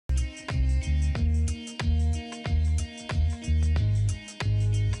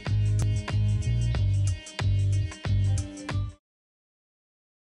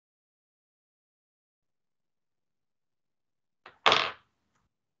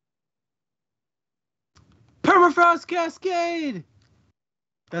Permafrost Cascade!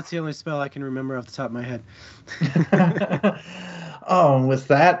 That's the only spell I can remember off the top of my head. And with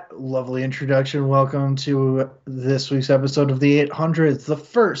that lovely introduction, welcome to this week's episode of the 800's, the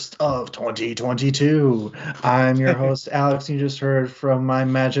first of 2022. I'm your host, Alex. You just heard from my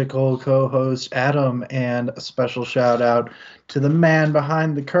magical co-host, Adam, and a special shout out to the man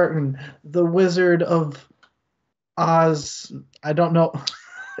behind the curtain, the Wizard of Oz. I don't know.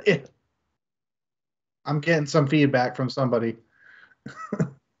 I'm getting some feedback from somebody.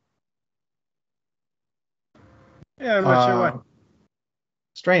 Yeah, I'm not sure why.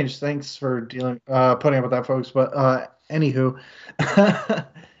 Strange. Thanks for putting up with that, folks. But anywho,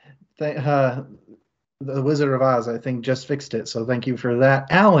 the Wizard of Oz, I think, just fixed it. So thank you for that,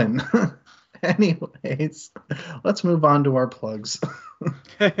 Alan. Anyways, let's move on to our plugs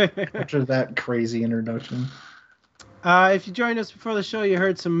after that crazy introduction. If you joined us before the show, you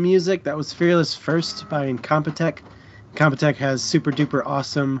heard some music. That was Fearless First by Incompetech. Incompetech has super duper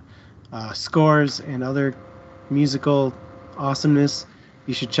awesome scores and other musical awesomeness.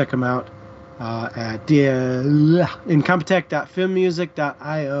 You should check them out at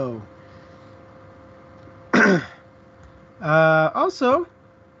incompetech.filmmusic.io. Also,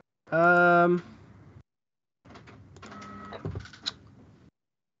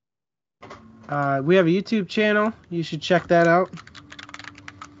 we have a YouTube channel. You should check that out.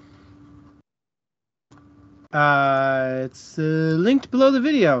 It's linked below the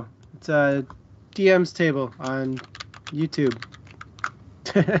video. It's a DMs table on YouTube.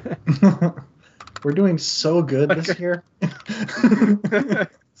 We're doing so good this year.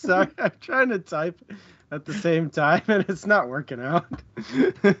 Sorry, I'm trying to type at the same time and it's not working out.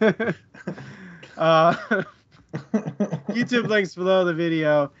 YouTube links below the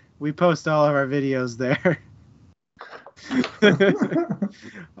video. We post all of our videos there.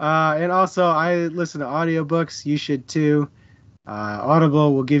 And also, I listen to audiobooks. You should too.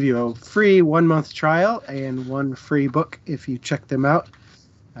 Audible will give you a free 1-month trial and one free book if you check them out.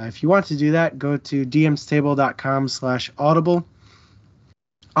 If you want to do that, go to dmstable.com/audible.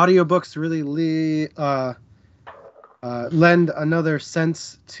 Audiobooks really lend another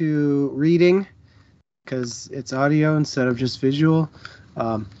sense to reading because it's audio instead of just visual.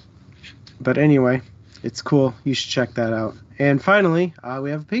 But anyway, it's cool. You should check that out. And finally,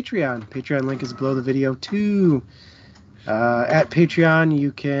 we have a Patreon. Patreon link is below the video too. At Patreon,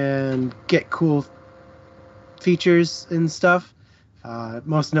 you can get cool features and stuff.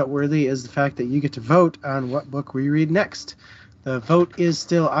 Most noteworthy is the fact that you get to vote on what book we read next. The vote is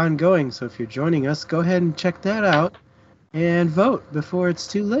still ongoing, so if you're joining us, go ahead and check that out and vote before it's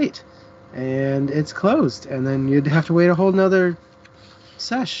too late. And it's closed, and then you'd have to wait a whole nother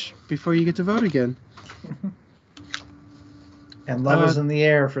sesh before you get to vote again. And love is in the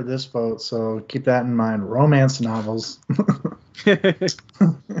air for this vote, so keep that in mind. Romance novels.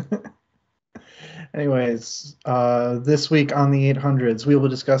 Anyways, this week on the 800's, we will be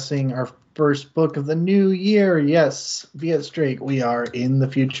discussing our first book of the new year. Yes, be it straight, we are in the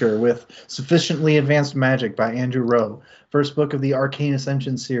future with Sufficiently Advanced Magic by Andrew Rowe. First book of the Arcane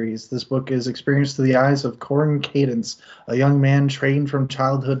Ascension series. This book is experienced through the eyes of Corin Cadence, a young man trained from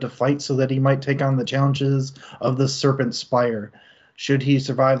childhood to fight so that he might take on the challenges of the Serpent Spire. Should he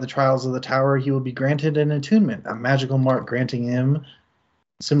survive the trials of the tower, he will be granted an attunement, a magical mark granting him,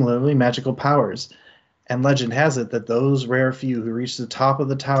 similarly, magical powers. And legend has it that those rare few who reach the top of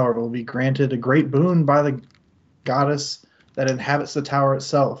the tower will be granted a great boon by the goddess that inhabits the tower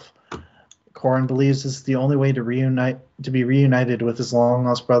itself. Corin believes this is the only way to be reunited with his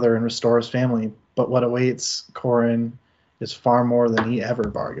long-lost brother and restore his family. But what awaits Corin is far more than he ever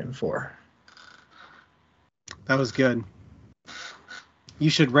bargained for. That was good. You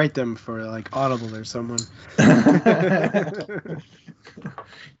should write them for like Audible or someone.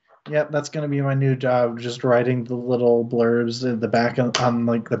 Yep, that's gonna be my new job. Just writing the little blurbs in the back on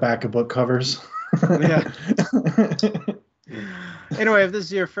like the back of book covers. Yeah. Anyway, if this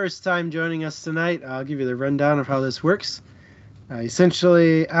is your first time joining us tonight, I'll give you the rundown of how this works.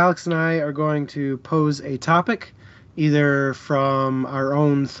 Essentially, Alex and I are going to pose a topic, either from our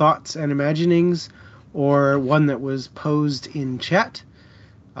own thoughts and imaginings, or one that was posed in chat.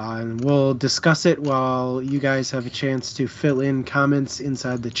 And we'll discuss it while you guys have a chance to fill in comments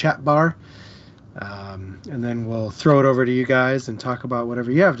inside the chat bar. And then we'll throw it over to you guys and talk about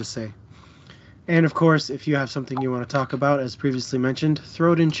whatever you have to say. And of course, if you have something you want to talk about, as previously mentioned,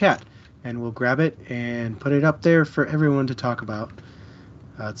 throw it in chat and we'll grab it and put it up there for everyone to talk about.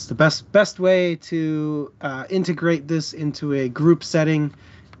 It's the best way to integrate this into a group setting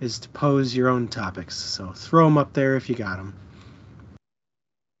is to pose your own topics. So throw them up there if you got them.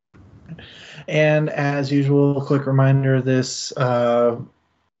 And as usual, a quick reminder, this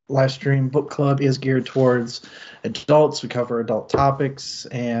live stream book club is geared towards adults. We cover adult topics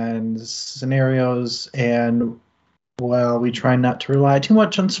and scenarios, and while we try not to rely too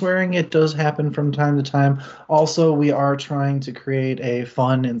much on swearing, it does happen from time to time. Also, we are trying to create a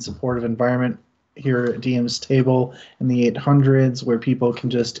fun and supportive environment here at DM's Table in the 800s where people can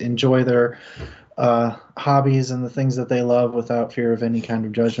just enjoy their hobbies and the things that they love without fear of any kind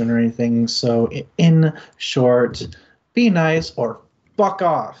of judgment or anything. So, in short, be nice or fuck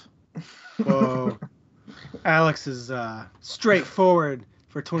off. Whoa. Alex is straightforward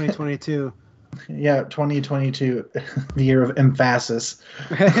for 2022. Yeah, 2022, the year of emphasis.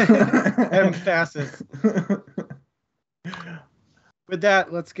 Emphasis. With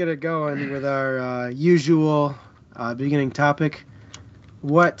that, let's get it going with our usual beginning topic.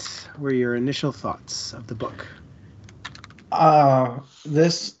 What were your initial thoughts of the book?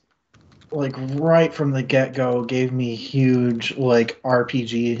 This, like, right from the get-go gave me huge, like,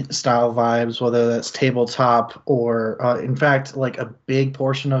 RPG style vibes, whether that's tabletop or, in fact, like, a big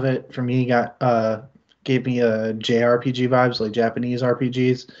portion of it for me gave me JRPG vibes, like Japanese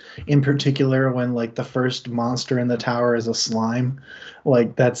RPGs. In particular, when, like, the first monster in the tower is a slime.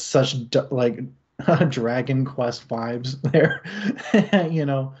 Like, that's such, like, Dragon Quest vibes there, you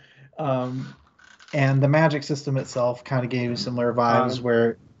know. And the magic system itself kind of gave me similar vibes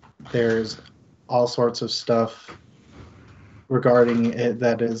where there's all sorts of stuff regarding it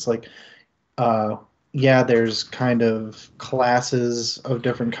that is like, there's kind of classes of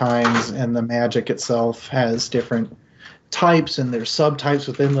different kinds, and the magic itself has different types, and there's subtypes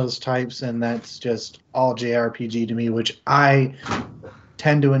within those types, and that's just all JRPG to me, which I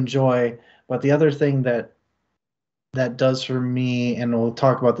tend to enjoy. But the other thing that does for me, and we'll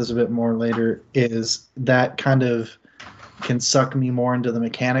talk about this a bit more later, is that kind of can suck me more into the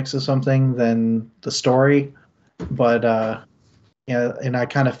mechanics of something than the story. But and I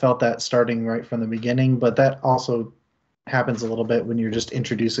kind of felt that starting right from the beginning, but that also happens a little bit when you're just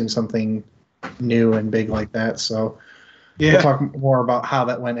introducing something new and big like that. So we'll talk more about how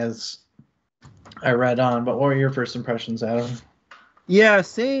that went as I read on. But what were your first impressions, Adam? Yeah,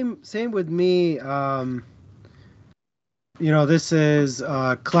 same with me. This is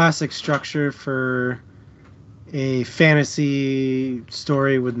a classic structure for a fantasy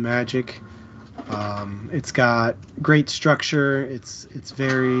story with magic. It's got great structure. It's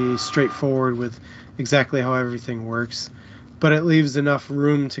very straightforward with exactly how everything works, but it leaves enough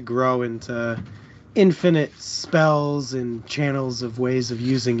room to grow into infinite spells and channels of ways of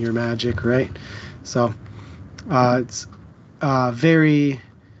using your magic, right? So it's very,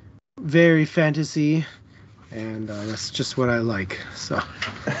 very fantasy, and that's just what I like. So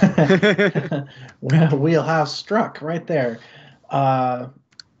well, wheelhouse struck right there.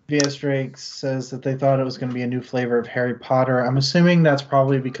 VS Drake says that they thought it was going to be a new flavor of Harry Potter. I'm assuming that's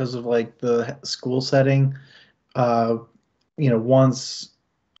probably because of like the school setting. Once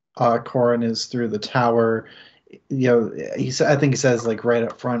Corin is through the tower, I think he says like right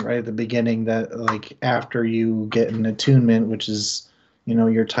up front, right at the beginning, that like after you get an attunement, which is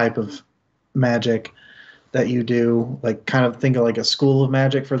your type of magic that you do, like kind of think of like a school of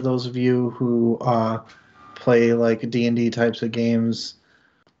magic for those of you who play like D&D types of games,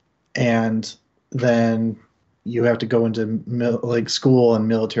 and then you have to go into like school and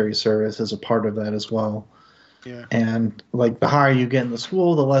military service as a part of that as well. Yeah. And like the higher you get in the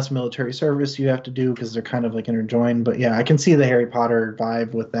school, the less military service you have to do because they're kind of like interjoined. But yeah, I can see the Harry Potter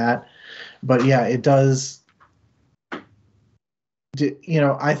vibe with that. But yeah, it does.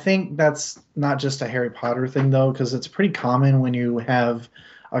 I think that's not just a Harry Potter thing though, because it's pretty common when you have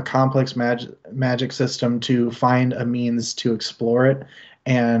a complex magic system to find a means to explore it.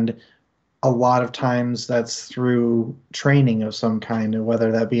 And a lot of times that's through training of some kind,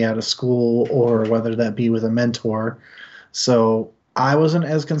 whether that be at a school or whether that be with a mentor. So I wasn't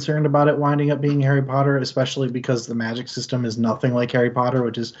as concerned about it winding up being Harry Potter, especially because the magic system is nothing like Harry Potter,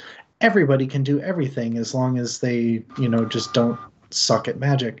 which is everybody can do everything as long as they, just don't suck at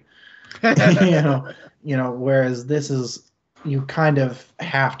magic. Whereas this is, you kind of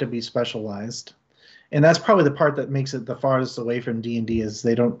have to be specialized. And that's probably the part that makes it the farthest away from D&D, is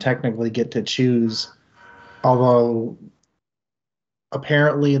they don't technically get to choose. Although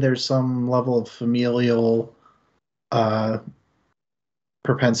apparently there's some level of familial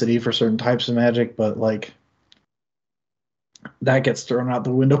propensity for certain types of magic, but like that gets thrown out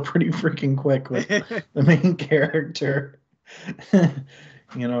the window pretty freaking quick with the main character. What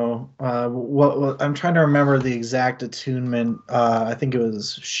I'm trying to remember the exact attunement. I think it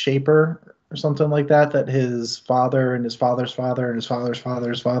was Shaper or something like that, that his father and his father's father and his father's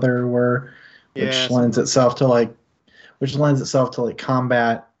father's father were, Yeah, which something lends like itself to like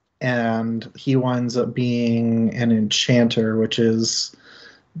combat, and he winds up being an enchanter, which is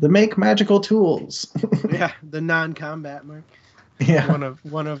the make magical tools. yeah, the non-combat mark. Yeah, One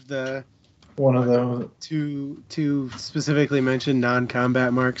of the one of what those. two specifically mentioned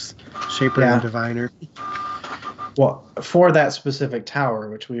non-combat marks, Shaper and Yeah. Diviner. Well, for that specific tower,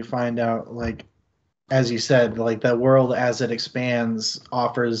 which we find out, like, as you said, like the world as it expands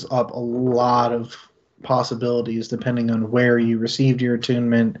offers up a lot of possibilities depending on where you received your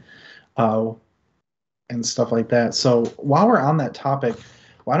attunement, uh, and stuff like that. So while we're on that topic,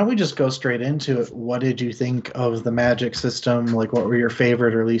 why don't we just go straight into it? What did you think of the magic system? Like, what were your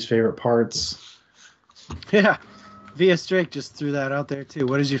favorite or least favorite parts? Yeah, V.S. Drake just threw that out there too.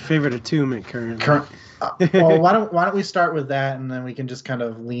 What is your favorite attunement currently? Well, why don't we start with that, and then we can just kind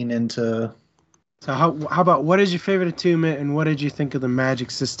of lean into. So how about what is your favorite attunement, and what did you think of the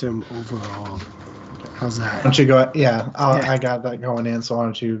magic system overall? How's Why that? don't you go? Yeah, Yeah. I got that going in. So why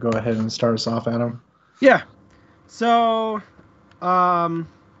don't you go ahead and start us off, Adam? Yeah. So, um,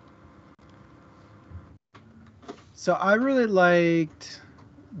 so I really liked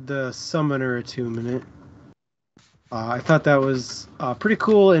the summoner attunement. I thought that was pretty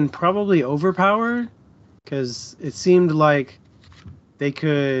cool and probably overpowered because it seemed like they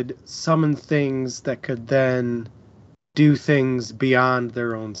could summon things that could then do things beyond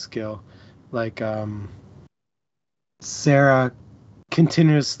their own skill. Like Sarah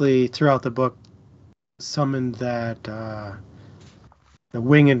continuously throughout the book summoned that the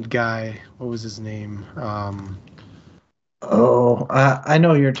winged guy. What was his name? Oh, I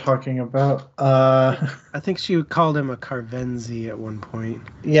know you're talking about. I think she called him a Carvenzi at one point.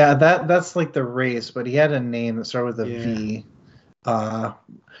 Yeah, that's like the race, but he had a name that started with a Yeah. V. Uh,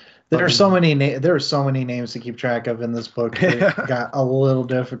 But there are so many names to keep track of in this book. It got a little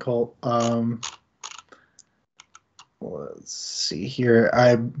difficult. Let's see here.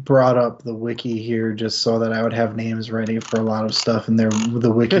 I brought up the wiki here just so that I would have names ready for a lot of stuff, and there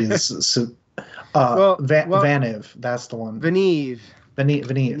the wiki is Vaniv. That's the one. Venive.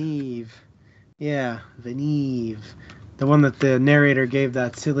 Vaniv. Yeah, Venive. The one that the narrator gave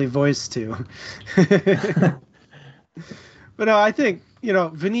that silly voice to. But no, I think,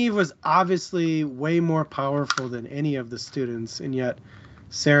 Venive was obviously way more powerful than any of the students, and yet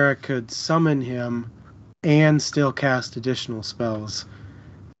Sarah could summon him and still cast additional spells.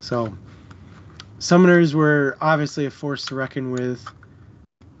 So, summoners were obviously a force to reckon with.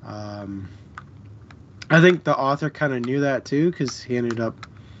 I think the author kind of knew that too, because he ended up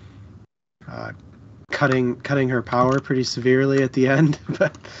cutting her power pretty severely at the end.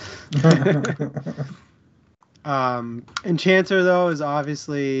 But Enchanter though is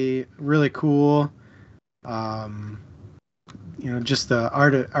obviously really cool. Just the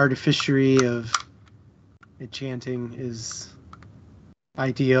artificery of enchanting is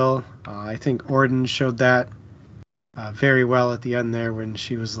ideal. I think Orden showed that very well at the end there when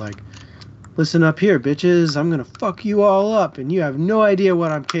she was like, "Listen up here, bitches. I'm gonna fuck you all up, and you have no idea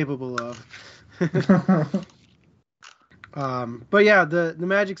what I'm capable of." But yeah, the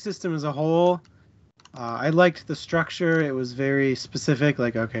magic system as a whole, I liked the structure. It was very specific.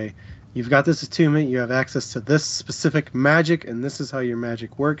 Like, okay, you've got this attunement, you have access to this specific magic, and this is how your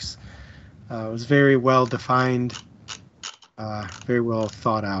magic works. It was very well defined, very well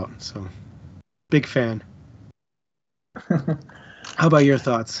thought out. So, big fan. How about your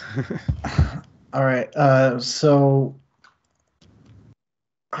thoughts? All right. So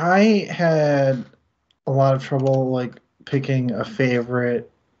I had a lot of trouble like picking a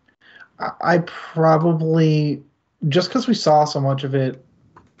favorite. I probably, just because we saw so much of it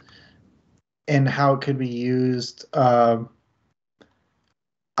and how it could be used, I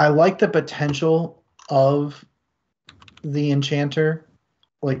like the potential of the enchanter,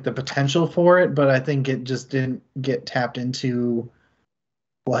 like the potential for it, but I think it just didn't get tapped into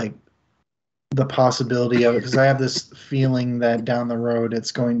like the possibility of it, because I have this feeling that down the road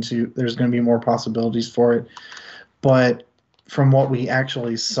there's going to be more possibilities for it. But from what we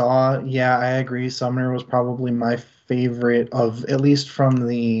actually saw, yeah, I agree. Summoner was probably my favorite of, at least from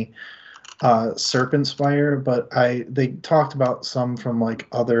the Serpent Spire. But they talked about some from like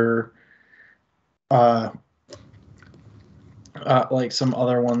other, like some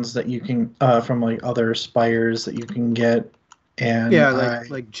other ones that you can from like other spires that you can get. And Yeah,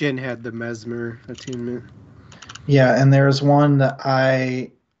 like Jin had the Mesmer attunement. yeah, and there's one that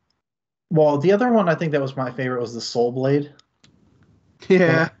well, the other one I think that was my favorite was the Soul Blade.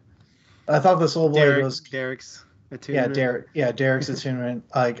 Yeah, I thought the Soul Blade was Derek's. attunement. Derek's attunement.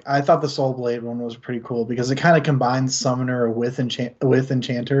 Like I thought the Soul Blade one was pretty cool because it kind of combines summoner with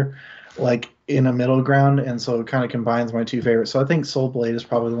enchanter, like in a middle ground, and so it kind of combines my two favorites. So I think Soul Blade is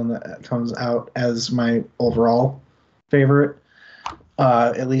probably the one that comes out as my overall favorite,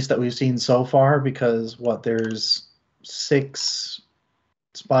 at least that we've seen so far. Because there's six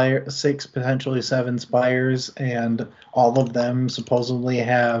potentially seven spires, and all of them supposedly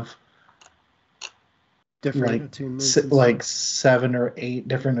have Different like attunements. like 7 or 8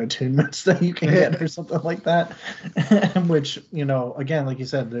 different attunements that you can get or something like that. Which, again, like you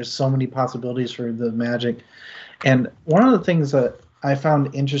said, there's so many possibilities for the magic. And one of the things that I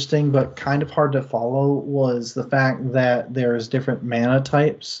found interesting but kind of hard to follow was the fact that there's different mana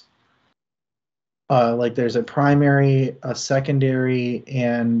types. Like there's a primary, a secondary,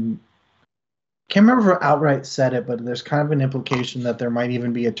 and can't remember if outright said it, but there's kind of an implication that there might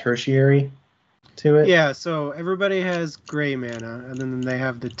even be a tertiary to it. Yeah, so everybody has gray mana, and then they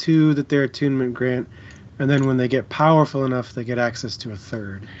have the 2 that their attunement grant, and then when they get powerful enough, they get access to a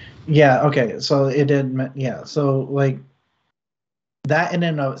third. Yeah, okay, so it did, yeah, so like that in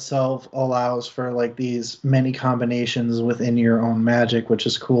and of itself allows for like these many combinations within your own magic, which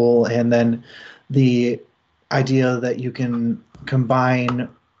is cool. And then the idea that you can combine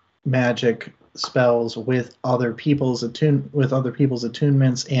magic spells with other people's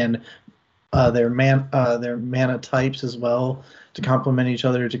attunements and their mana types as well to complement each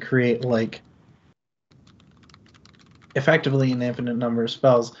other to create like effectively an infinite number of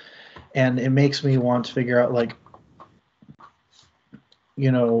spells. And it makes me want to figure out like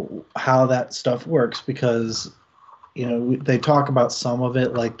how that stuff works, because they talk about some of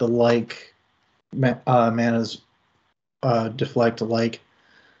it, like the mana's deflect alike,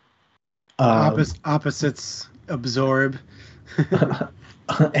 Opposites absorb.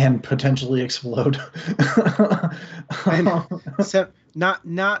 and potentially explode. And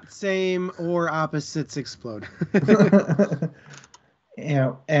not same or opposites explode.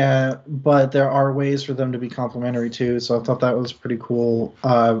 But there are ways for them to be complementary too, so I thought that was pretty cool.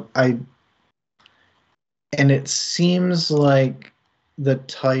 And it seems like the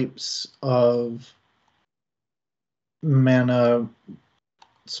types of mana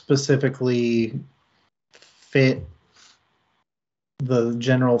specifically fit the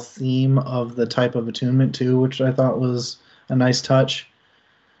general theme of the type of attunement too, which I thought was a nice touch.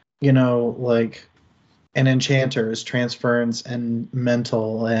 Like an enchanter is transference and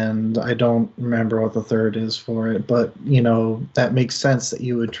mental, and I don't remember what the third is for it, but that makes sense that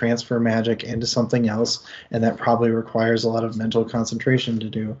you would transfer magic into something else, and that probably requires a lot of mental concentration to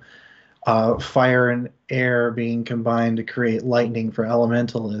do. Fire and air being combined to create lightning for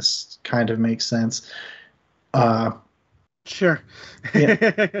elementalists kind of makes sense. Sure.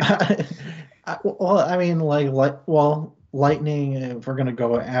 Yeah. Well, I mean, lightning, if we're gonna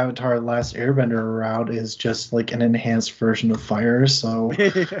go Avatar: The Last Airbender route, is just like an enhanced version of fire. So,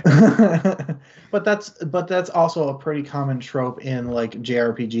 but that's also a pretty common trope in like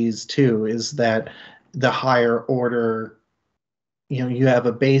JRPGs too. Is that the higher order, you have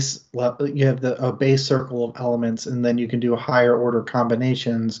a base, a base circle of elements, and then you can do higher order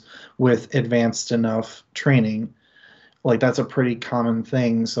combinations with advanced enough training. Like that's a pretty common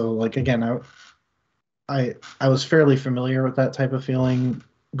thing. So like again, I was fairly familiar with that type of feeling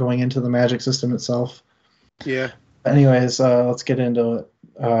going into the magic system itself. Yeah. Anyways, let's get into it.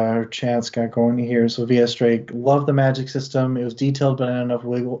 Our chat's got going here. So VS Drake, love the magic system. It was detailed but not enough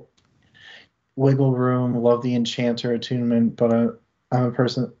wiggle room. Love the enchanter attunement, but I'm a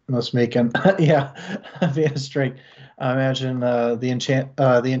person must make an yeah. VS Drake. I imagine the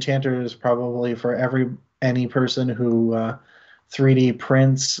enchanter is probably for any person who 3D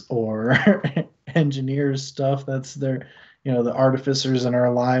prints or engineers stuff. That's their, the artificers in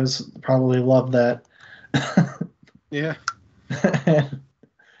our lives probably love that. Yeah.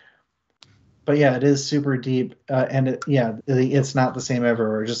 But yeah, it is super deep, and it's not the same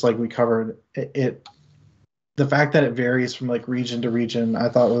everywhere. Just like we covered, the fact that it varies from like region to region, I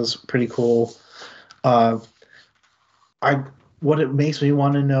thought was pretty cool. What it makes me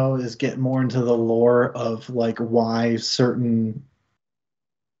want to know is get more into the lore of like why certain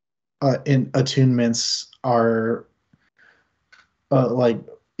in attunements are like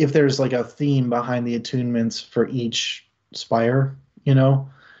if there's like a theme behind the attunements for each spire,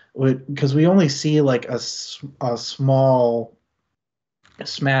 because we only see like a small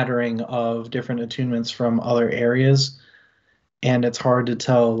smattering of different attunements from other areas, and it's hard to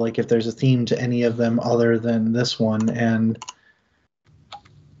tell like if there's a theme to any of them other than this one. And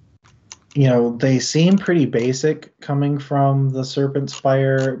they seem pretty basic coming from the Serpent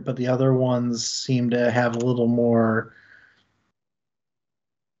Spire, but the other ones seem to have a little more,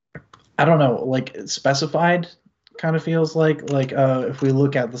 I don't know, like specified kind of feels like if we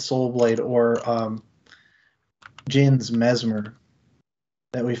look at the Soul Blade or Jin's Mesmer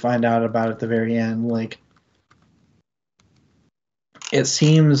that we find out about at the very end, like it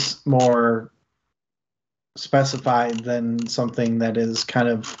seems more specified than something that is kind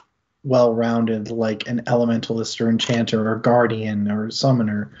of well-rounded, like an elementalist or enchanter or guardian or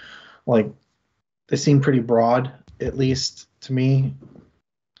summoner. Like they seem pretty broad, at least to me.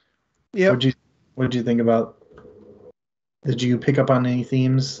 Yep. What'd you think about? Did you pick up on any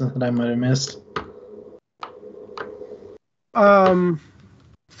themes that I might have missed?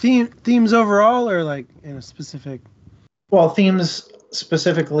 Themes overall, or like in a specific? Well, themes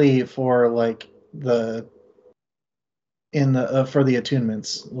specifically for like the in the for the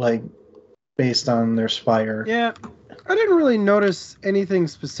attunements, like based on their spire. Yeah, I didn't really notice anything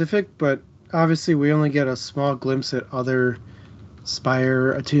specific, but obviously we only get a small glimpse at other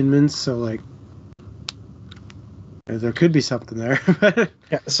Spire attunements, so like there could be something there.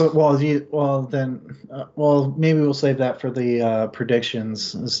 Yeah. So, maybe we'll save that for the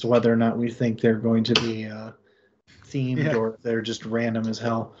predictions as to whether or not we think they're going to be themed Yeah. or they're just random as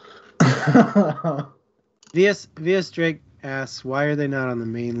hell. VS Drake asks, why are they not on the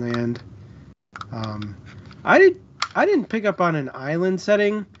mainland? Um, I didn't pick up on an island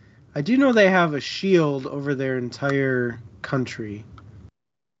setting. I do know they have a shield over their entire country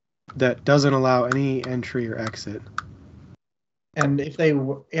that doesn't allow any entry or exit. And if they,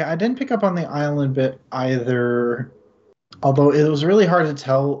 I didn't pick up on the island bit either. Although it was really hard to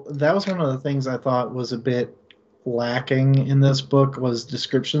tell. That was one of the things I thought was a bit lacking in this book was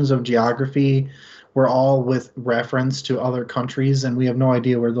descriptions of geography were all with reference to other countries, and we have no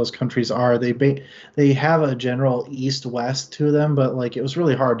idea where those countries are. They have a general east-west to them, but like it was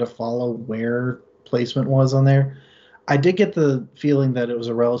really hard to follow where placement was on there. I did get the feeling that it was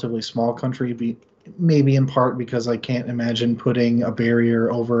a relatively small country, maybe in part because I can't imagine putting a barrier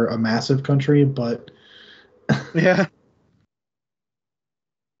over a massive country, but Yeah.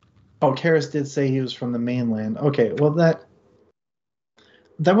 oh, Karras did say he was from the mainland. Okay, well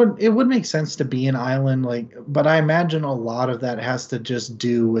it would make sense to be an island, like, but I imagine a lot of that has to just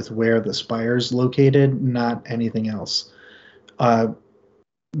do with where the spire's located, not anything else.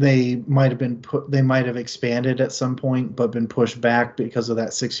 They might have expanded at some point, but been pushed back because of that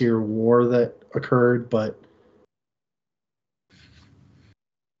 6-year war that occurred. But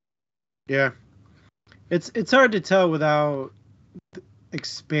Yeah. It's hard to tell without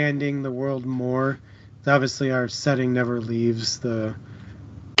expanding the world more. Obviously our setting never leaves the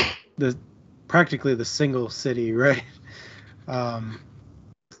practically the single city, right? Um,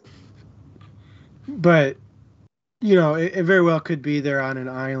 but it very well could be they're on an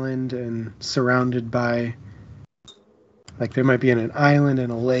island and surrounded by, like, there might be an island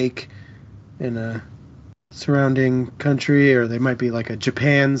and a lake in a surrounding country, or they might be like a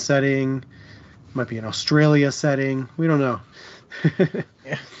Japan setting, might be an Australia setting. We don't know.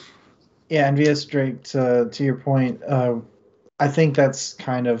 yeah, and VS Drake, to your point, I think that's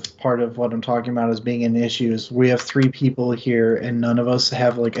kind of part of what I'm talking about as being an issue. Is we have 3 people here, and none of us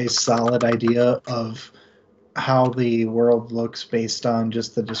have like a solid idea of how the world looks based on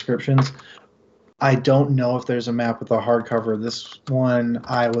just the descriptions. I don't know if there's a map with a hardcover. This one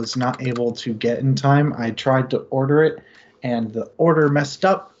I was not able to get in time. I tried to order it, and the order messed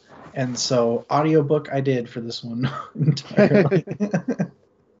up, and so audiobook I did for this one entirely.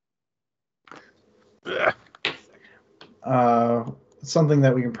 Something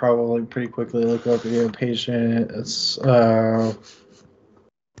that we can probably pretty quickly look up here. Patient, it's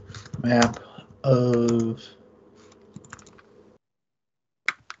map of.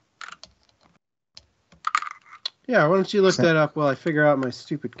 Yeah, why don't you look that up while I figure out my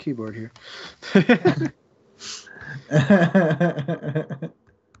stupid keyboard here?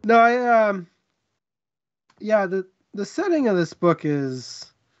 No, yeah, the setting of this book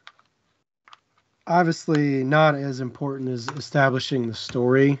is obviously not as important as establishing the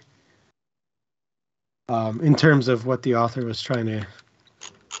story, in terms of what the author was trying to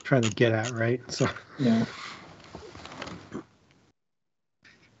get at, right? So yeah.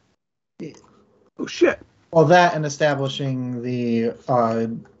 Oh shit. Well, that and establishing the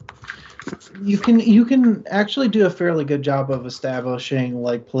you can actually do a fairly good job of establishing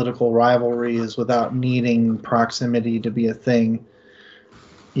like political rivalries without needing proximity to be a thing.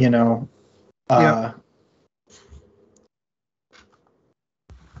 Yep.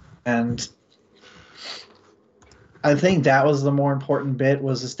 And I think that was the more important bit,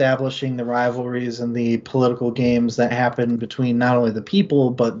 was establishing the rivalries and the political games that happen between not only the people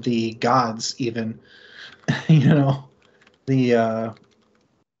but the gods even. You know, the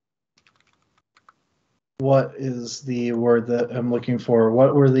what is the word that I'm looking for?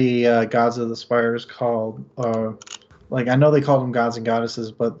 What were the gods of the spires called? Like, I know they called them gods and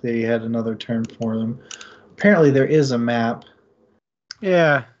goddesses, but they had another term for them. Apparently there is a map.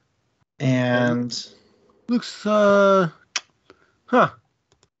 Yeah. And looks yep,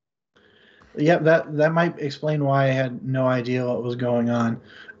 that might explain why I had no idea what was going on.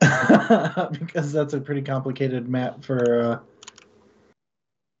 Because that's a pretty complicated map for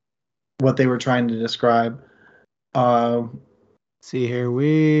what they were trying to describe. See here,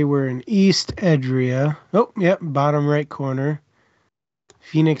 we were in East Edria. Oh, yep, bottom right corner.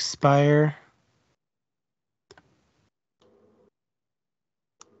 Phoenix Spire.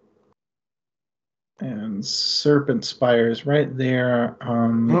 And Serpent Spires right there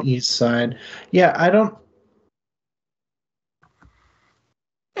on the east side. Yeah, I don't.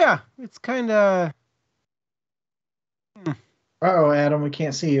 Yeah, it's kind of. Oh, Adam, we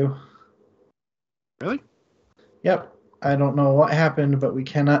can't see you. Really? Yep. I don't know what happened, but we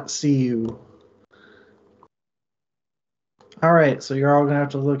cannot see you. All right, so you're all gonna have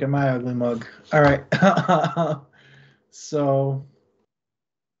to look at my ugly mug. All right. So,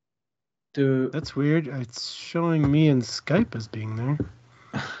 That's weird. It's showing me in Skype as being there.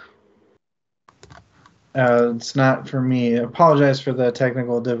 It's not for me. I apologize for the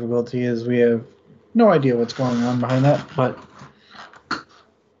technical difficulties. We have no idea what's going on behind that, but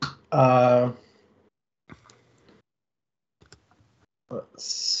let's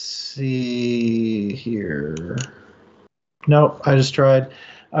see here. Nope, I just tried.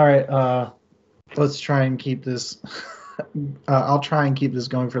 All right, let's try and keep this. I'll try and keep this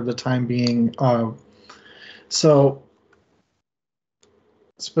going for the time being. So,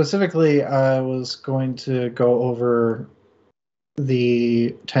 specifically, I was going to go over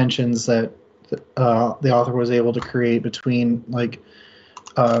the tensions that the author was able to create between, like,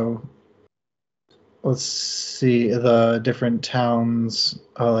 let's see, the different towns,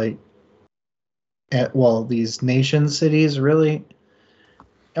 these nation cities, really.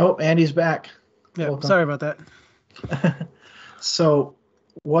 Oh, Andy's back. Yeah, Welcome. sorry about that. So,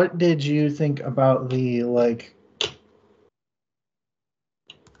 what did you think about the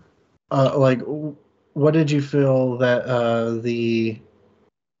what did you feel that the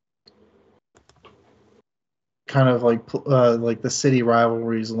kind of like the city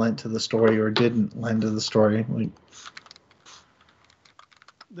rivalries lent to the story or didn't lend to the story? Like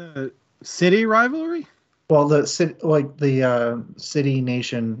the city rivalry? Well, the city, like the city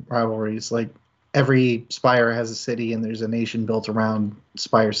nation rivalries, like every spire has a city and there's a nation built around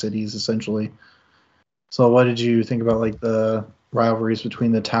spire cities, essentially. So, what did you think about like the rivalries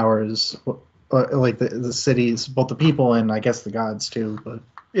between the towers, like the cities, both the people and I guess the gods too? But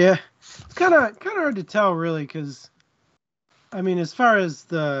yeah, it's kind of hard to tell, really, because I mean, as far as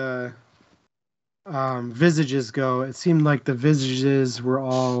the visages go, it seemed like the visages were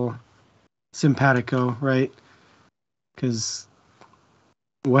all simpatico, right? Because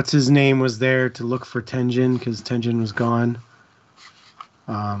what's his name was there to look for Tenjin because Tenjin was gone.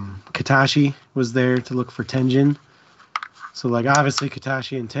 Katashi was there to look for Tenjin. So, like, obviously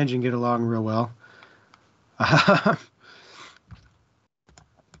Katashi and Tenjin get along real well.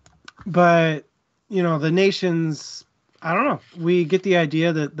 But, you know, the nations, I don't know. We get the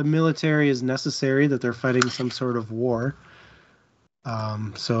idea that the military is necessary, that they're fighting some sort of war.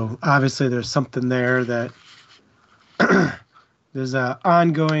 So obviously there's something there that there's an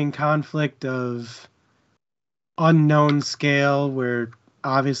ongoing conflict of unknown scale where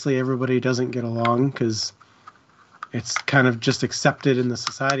obviously everybody doesn't get along because it's kind of just accepted in the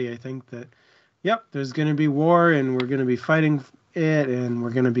society, I think, that, yep, there's going to be war and we're going to be fighting it and we're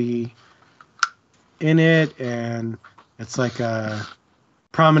going to be in it. And it's like a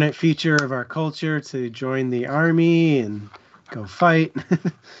prominent feature of our culture to join the army and go fight.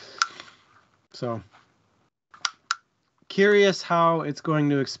 So curious how it's going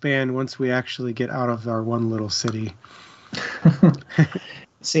to expand once we actually get out of our one little city.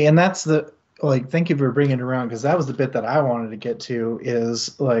 See, and that's thank you for bringing it around, because that was the bit that I wanted to get to,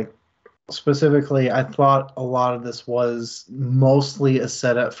 is like, specifically, I thought a lot of this was mostly a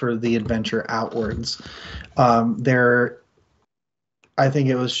setup for the adventure outwards. I think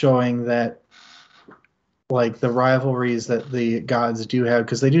it was showing that, like, the rivalries that the gods do have,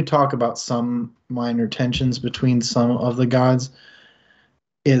 because they do talk about some minor tensions between some of the gods,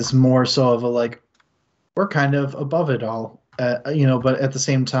 is more so of a, like, we're kind of above it all, but at the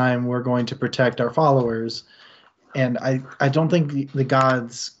same time, we're going to protect our followers. and I don't think the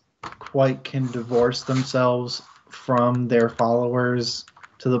gods quite can divorce themselves from their followers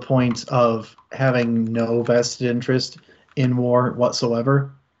to the point of having no vested interest in war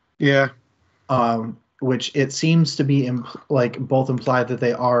whatsoever. Yeah. Which it seems to be like both implied that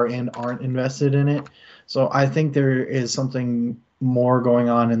they are and aren't invested in it. So I think there is something more going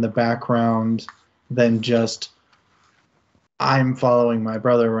on in the background than just I'm following my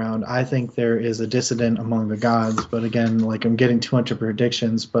brother around. I think there is a dissident among the gods, but again, like I'm getting too much of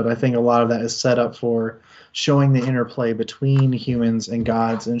predictions, but I think a lot of that is set up for showing the interplay between humans and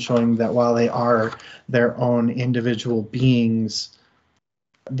gods and showing that while they are their own individual beings,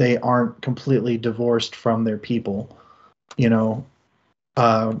 they aren't completely divorced from their people, you know.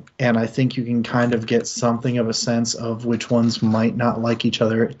 And I think you can kind of get something of a sense of which ones might not like each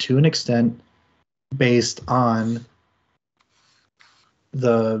other to an extent based on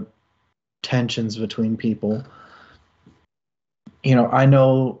the tensions between people. You know, I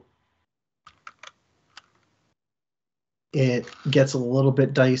know it gets a little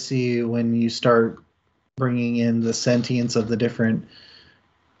bit dicey when you start bringing in the sentience of the different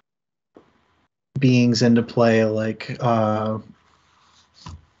beings into play. Like, I've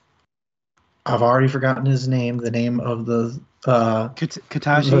already forgotten his name. The name of the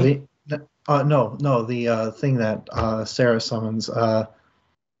Katashi? no, the thing that Sarah summons.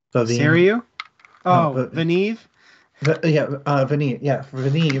 Vavine. Sariu? No, Oh, Venive? Vaniv. Yeah,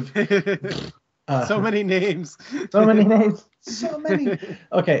 Vaniv. So many names. So many names. So many.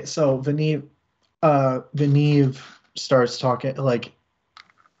 Okay, so Vaniv starts talking like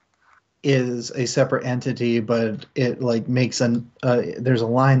is a separate entity, but it like makes there's a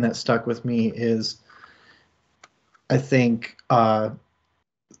line that stuck with me is I think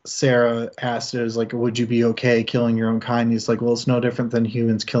Sarah asked it, is like, would you be okay killing your own kind? He's like, well, it's no different than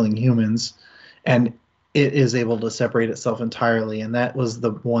humans killing humans. And it is able to separate itself entirely. And that was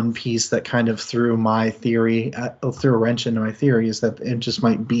the one piece that kind of threw my theory, threw a wrench into my theory, is that it just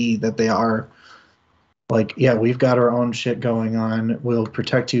might be that they are like, yeah, we've got our own shit going on. We'll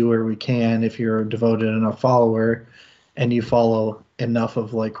protect you where we can if you're a devoted enough follower and you follow enough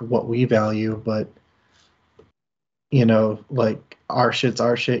of like what we value. But, you know, like our shit's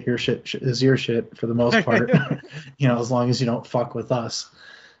our shit, your shit is your shit for the most part, you know, as long as you don't fuck with us.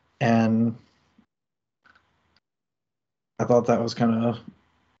 And I thought that was kind of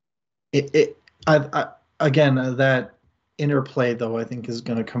again, that interplay though, I think is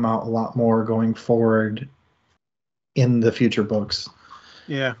going to come out a lot more going forward in the future books.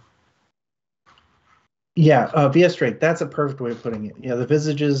 Yeah. Yeah, VS Drake, that's a perfect way of putting it. Yeah, the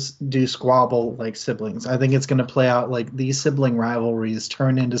visages do squabble like siblings. I think it's going to play out like these sibling rivalries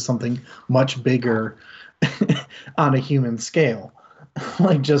turn into something much bigger on a human scale.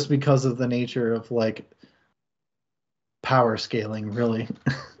 Like just because of the nature of like power scaling, really.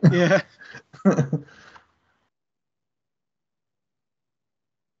 Yeah.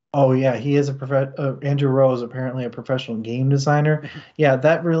 Oh yeah, he is Andrew Rowe is apparently a professional game designer. Yeah,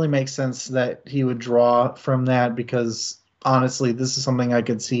 that really makes sense that he would draw from that because honestly, this is something I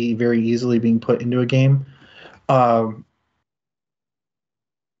could see very easily being put into a game. Um,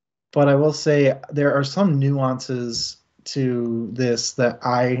 but I will say there are some nuances to this that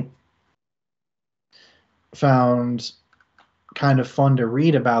I found kind of fun to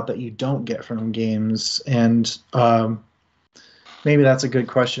read about that you don't get from games, and maybe that's a good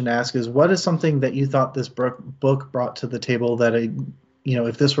question to ask is what is something that you thought this book brought to the table that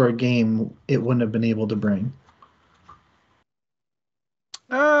if this were a game it wouldn't have been able to bring?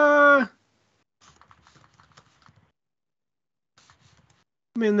 I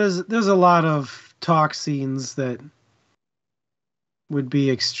mean, there's a lot of talk scenes that would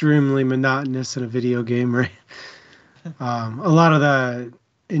be extremely monotonous in a video game, right? A lot of the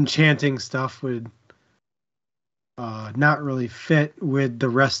enchanting stuff would not really fit with the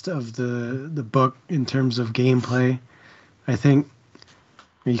rest of the book in terms of gameplay. I think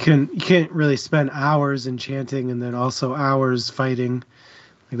you can't really spend hours enchanting and then also hours fighting.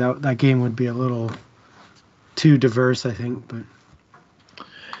 Like that game would be a little too diverse, I think. But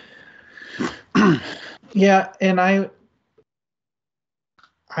Yeah, and I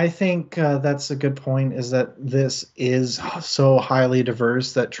think that's a good point, is that this is so highly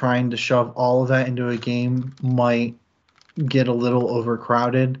diverse that trying to shove all of that into a game might get a little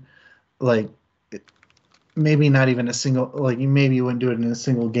overcrowded. Like maybe not even a single, like maybe you wouldn't do it in a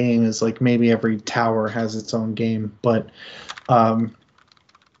single game, is like maybe every tower has its own game. But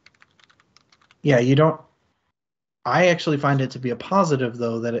yeah, you don't I actually find it to be a positive,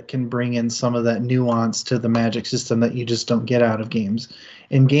 though, that it can bring in some of that nuance to the magic system that you just don't get out of games.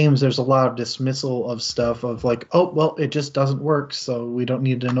 In games, there's a lot of dismissal of stuff of like, oh, well, it just doesn't work, so we don't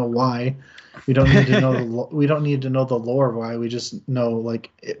need to know why. We don't need to know we don't need to know the lore of why. We just know like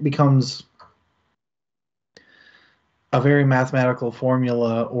it becomes a very mathematical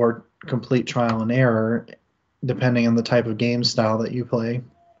formula or complete trial and error, depending on the type of game style that you play.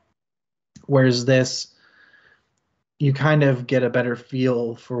 Whereas this, you kind of get a better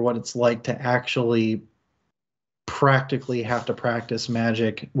feel for what it's like to actually practically have to practice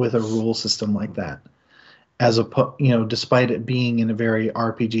magic with a rule system like that, as a despite it being in a very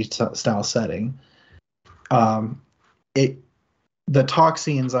RPG style setting. It the talk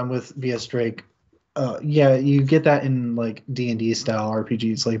scenes I'm with VS Drake. Yeah, you get that in like D&D style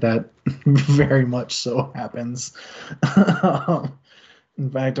RPGs like that. Very much so happens. In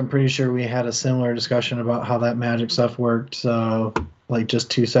fact, I'm pretty sure we had a similar discussion about how that magic stuff worked, like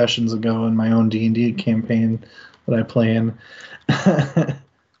just 2 sessions ago in my own D&D campaign that I play in.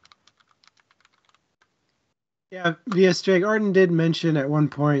 Yeah, VS Drake. Arden did mention at one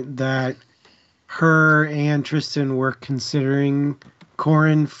point that her and Tristan were considering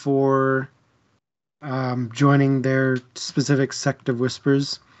Corin for joining their specific sect of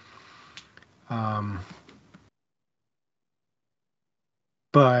Whispers.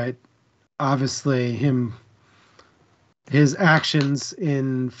 But obviously his actions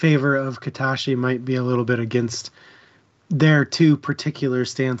in favor of Katashi might be a little bit against their 2 particular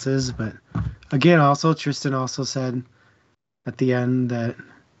stances. But again, also Tristan also said at the end that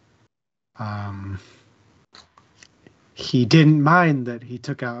he didn't mind that he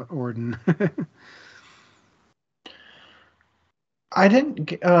took out Orden. I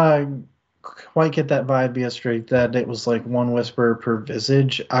didn't quite get that vibe yesterday that it was like 1 whisper per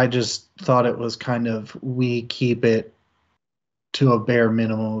visage. I just thought it was kind of, we keep it to a bare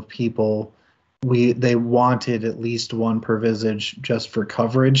minimum of people. They wanted at least 1 per visage just for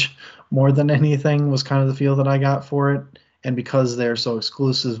coverage more than anything, was kind of the feel that I got for it. And because they're so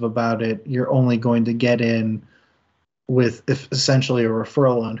exclusive about it, you're only going to get in with essentially a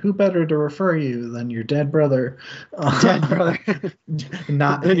referral on who better to refer you than your dead brother. Dead brother.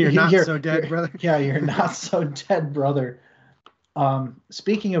 Not then you're not so dead brother. Yeah, you're not so dead brother.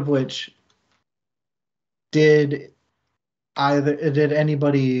 Speaking of which, did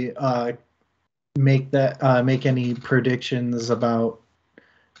anybody make any predictions about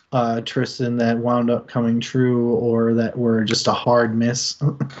Tristan that wound up coming true, or that were just a hard miss?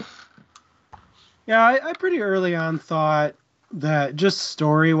 Yeah, I pretty early on thought that just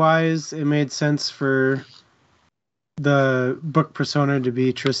story-wise, it made sense for the book persona to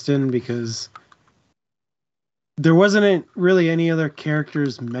be Tristan, because there wasn't really any other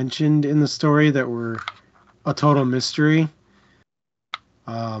characters mentioned in the story that were a total mystery.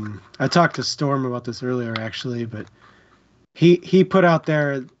 I talked to Storm about this earlier, actually, but he put out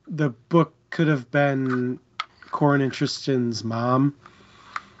there the book could have been Corin and Tristan's mom.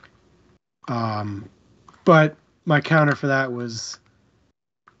 But my counter for that was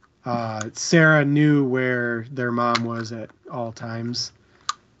Sarah knew where their mom was at all times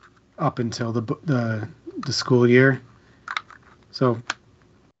up until the school year. So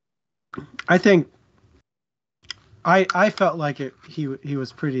I think I felt like he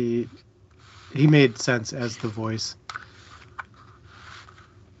was pretty, he made sense as the voice.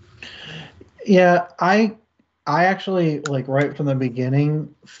 Yeah, I actually, like, right from the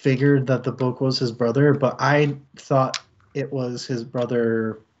beginning figured that the book was his brother, but I thought it was his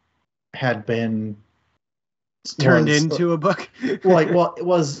brother had been turned into a book. It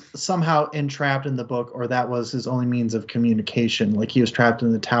was somehow entrapped in the book, or that was his only means of communication. Like, he was trapped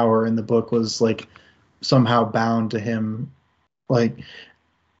in the tower and the book was like somehow bound to him. Like,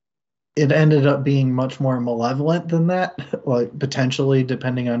 it ended up being much more malevolent than that, like, potentially,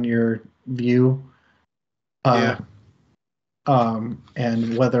 depending on your view. Yeah.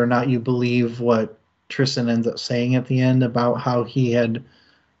 And whether or not you believe what Tristan ends up saying at the end about how he had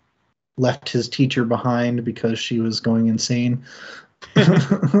left his teacher behind because she was going insane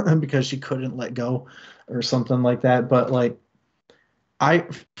because she couldn't let go or something like that. But like,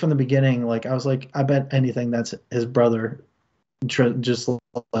 from the beginning, like, I was like, I bet anything that's his brother, just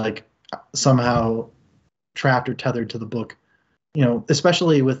like somehow trapped or tethered to the book. You know,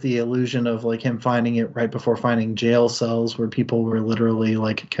 especially with the illusion of like him finding it right before finding jail cells where people were literally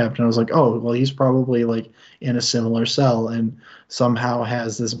like kept. And I was like, oh, well, he's probably like in a similar cell and somehow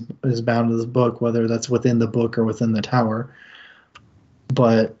is bound to this book, whether that's within the book or within the tower.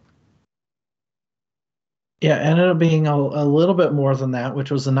 But yeah, it ended up being a little bit more than that,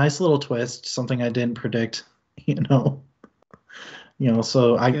 which was a nice little twist, something I didn't predict. you know.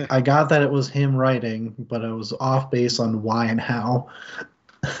 So Yeah. I got that it was him writing, but I was off base on why and how.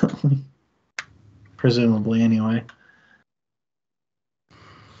 Presumably, anyway.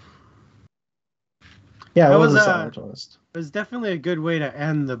 Yeah, That it was was a solid twist. it was definitely a good way to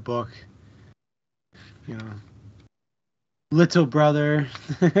end the book. Little brother.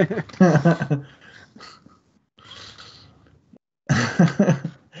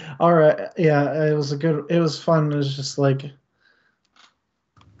 All right, yeah, it was fun. It was just like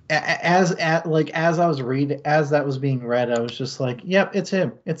as I was reading, as that was being read, I was just like, "Yep, it's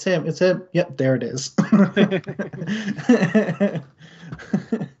him, it's him, it's him. Yep, there it is."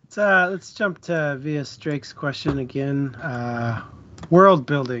 Let's jump to V.S. Drake's question again. World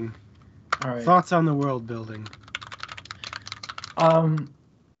building. All right. Thoughts on the world building?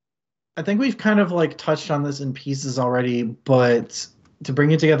 I think we've kind of like touched on this in pieces already, but to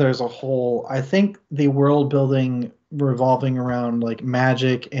bring it together as a whole, I think the world building revolving around like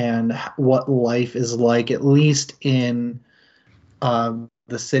magic and what life is like, at least in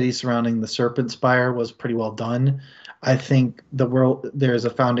the city surrounding the Serpent Spire, was pretty well done. I think there's a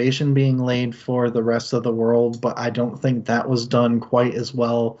foundation being laid for the rest of the world, but I don't think that was done quite as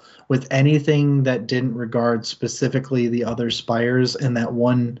well with anything that didn't regard specifically the other spires and that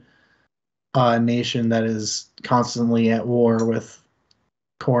one nation that is constantly at war with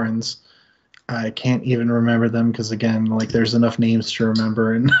Corins. I can't even remember them because, again, like there's enough names to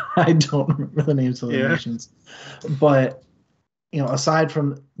remember, and I don't remember the names of the nations. But aside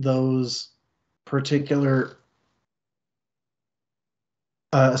from those particular,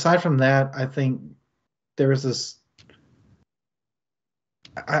 aside from that, I think there was this.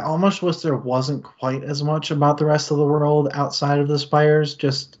 I almost wish there wasn't quite as much about the rest of the world outside of the spires.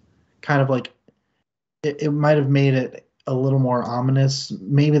 Just kind of like it might have made it a little more ominous.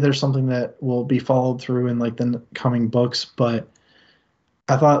 Maybe there's something that will be followed through in like the coming books, but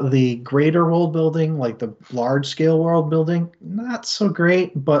I thought the greater world building, like the large scale world building, not so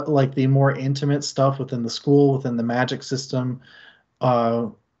great, but like the more intimate stuff within the school, within the magic system, uh,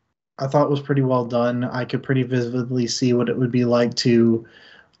 I thought was pretty well done. I could pretty vividly see what it would be like to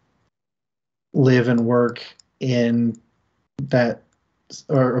live and work in that,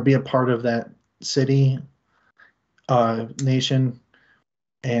 or be a part of that city, nation,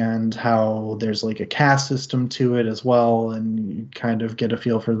 and how there's like a caste system to it as well, and you kind of get a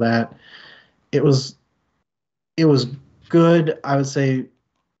feel for that. It was good. I would say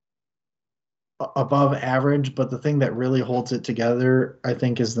above average, but the thing that really holds it together, I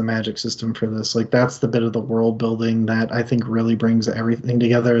think, is the magic system for this. Like that's the bit of the world building that I think really brings everything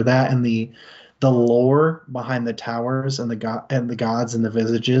together. That and the lore behind the towers and the gods and the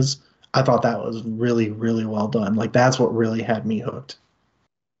visages. I thought that was really, really well done. Like that's what really had me hooked.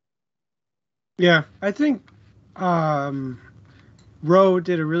 Yeah, I think Rowe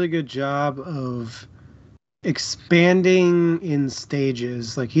did a really good job of expanding in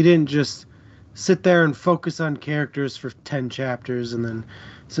stages. Like he didn't just sit there and focus on characters for 10 chapters and then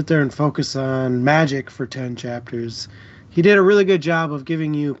sit there and focus on magic for 10 chapters. He did a really good job of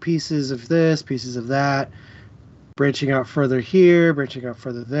giving you pieces of this, pieces of that, branching out further here, branching out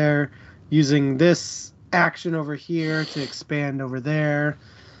further there, using this action over here to expand over there.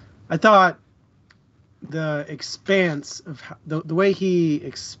 I thought the expanse of the way he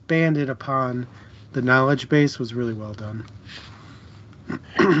expanded upon the knowledge base was really well done.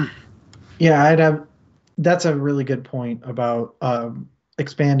 Yeah, that's a really good point about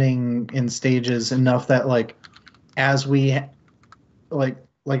expanding in stages enough that like as we like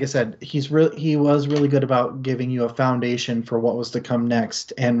I said, he was really good about giving you a foundation for what was to come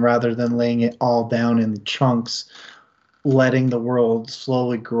next, and rather than laying it all down in chunks, letting the world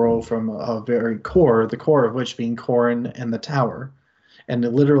slowly grow from a very core, the core of which being Corin and the tower, and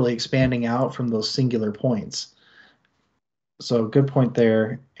literally expanding out from those singular points. So good point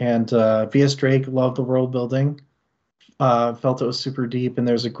there. And V.S. Drake loved the world building. Felt it was super deep, and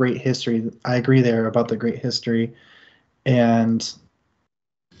there's a great history. I agree there about the great history, and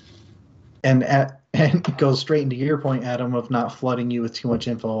it goes straight into your point, Adam, of not flooding you with too much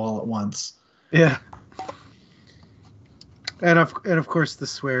info all at once. Yeah. And of course the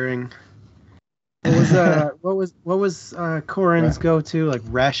swearing. What was Corin's go-to, like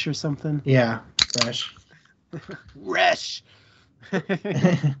Resh or something? Yeah, Resh. Resh.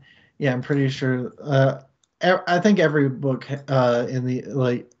 Yeah, I'm pretty sure. I think every book in the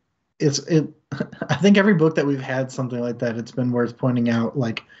like I think every book that we've had something like that, it's been worth pointing out.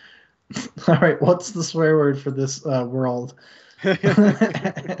 Like, all right, what's the swear word for this world?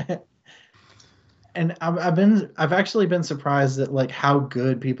 And I've actually been surprised at like how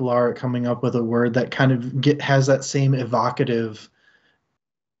good people are at coming up with a word that kind of has that same evocative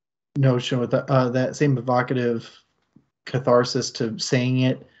notion with that same evocative catharsis to saying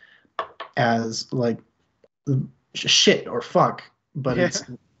it as like shit or fuck, but Yeah. it's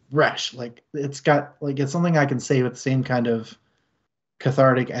resh. Like it's got like it's something I can say with the same kind of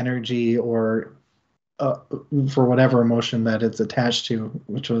cathartic energy or uh, for whatever emotion that it's attached to,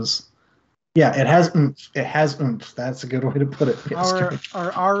 which was yeah, it has oomph. It has oomph. That's a good way to put it.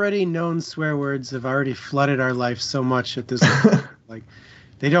 Our already known swear words have already flooded our life so much at this point. Like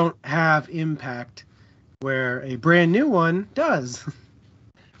they don't have impact where a brand new one does.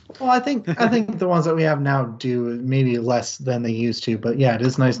 Well, I think the ones that we have now do maybe less than they used to, but yeah, it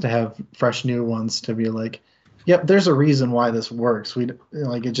is nice to have fresh new ones to be like, yep, there's a reason why this works. We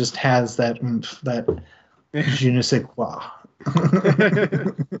like it just has that oomph, that je ne sais quoi.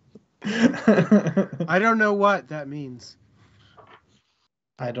 I don't know what that means.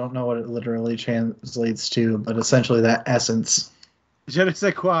 I don't know what it literally translates to, but essentially that essence. Je ne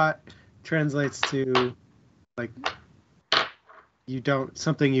sais quoi translates to like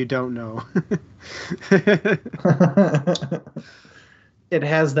something you don't know. It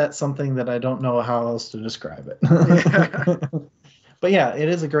has that something that I don't know how else to describe it. Yeah. But yeah, it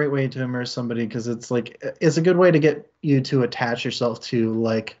is a great way to immerse somebody because it's a good way to get you to attach yourself to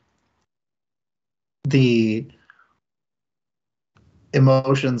like the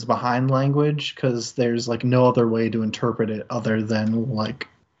emotions behind language because there's like no other way to interpret it other than like,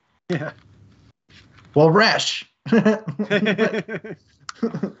 Yeah. well, Resh.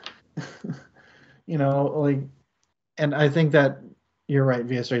 You know, like, and I think that you're right,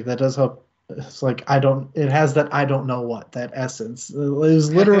 VS Right. That does help. It's like it has that I don't know what, that essence. It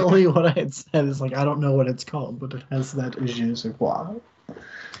was literally what I had said. Is like I don't know what it's called, but it has that je ne sais quoi.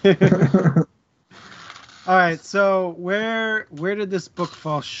 All right, so where did this book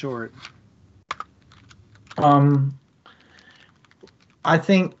fall short? um, I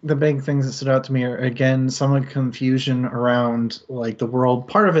think the big things that stood out to me are again some of the confusion around like the world.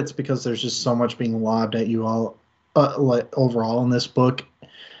 Part of it's because there's just so much being lobbed at you all, like overall in this book.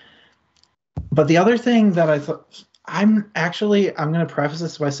 But the other thing that I thought I'm going to preface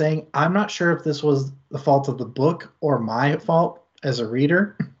this by saying I'm not sure if this was the fault of the book or my fault as a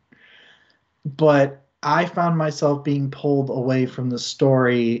reader, but I found myself being pulled away from the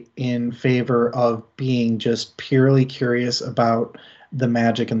story in favor of being just purely curious about the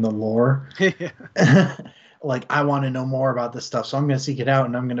magic and the lore. Yeah. Like I want to know more about this stuff, so I'm going to seek it out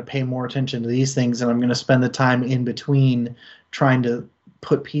and I'm going to pay more attention to these things and I'm going to spend the time in between trying to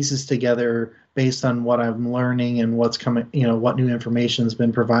put pieces together based on what I'm learning and what's coming, what new information has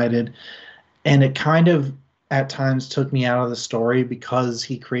been provided. And it kind of at times took me out of the story because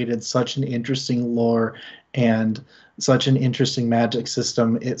he created such an interesting lore and such an interesting magic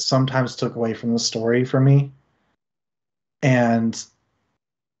system. It sometimes took away from the story for me. And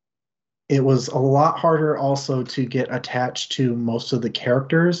it was a lot harder also to get attached to most of the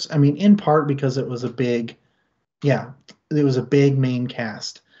characters. I mean, in part because it was a big, yeah, it was a big main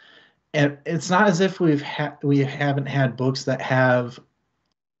cast. And it's not as if we haven't had books that have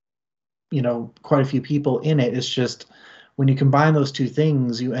quite a few people in it. It's just when you combine those two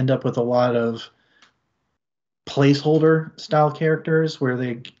things, you end up with a lot of placeholder style characters where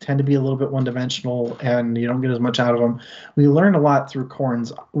they tend to be a little bit one dimensional and you don't get as much out of them. We learn a lot through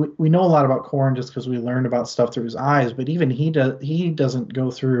Korn's. We know a lot about Korn just because we learned about stuff through his eyes, but even he doesn't go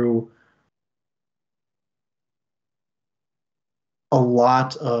through a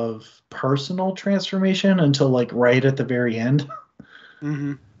lot of personal transformation until like right at the very end.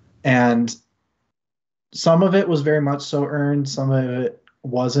 Mm-hmm. And some of it was very much so earned, some of it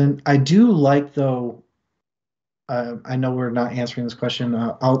wasn't. I do like though. I know we're not answering this question.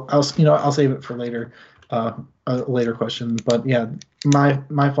 I'll save it for later, a later question. But yeah,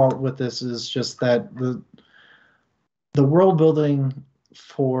 my fault with this is just that the world building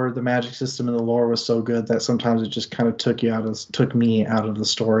for the magic system and the lore was so good that sometimes it just kind of took me out of the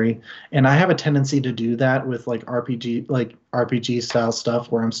story. And I have a tendency to do that with like RPG style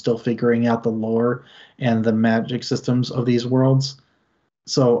stuff where I'm still figuring out the lore and the magic systems of these worlds.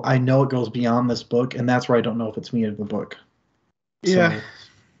 So I know it goes beyond this book, and that's where I don't know if it's me or the book. Yeah. So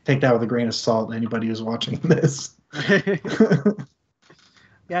take that with a grain of salt, anybody who's watching this.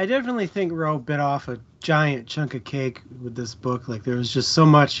 Yeah, I definitely think Rowe bit off a giant chunk of cake with this book. Like there was just so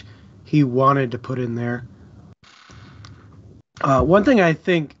much he wanted to put in there. One thing I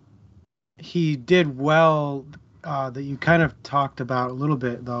think he did well that you kind of talked about a little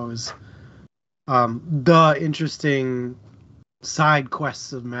bit though is the interesting side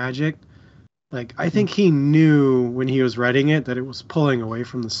quests of magic. Like, I think he knew when he was writing it that it was pulling away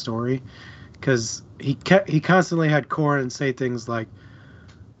from the story, because he constantly had Corin say things like,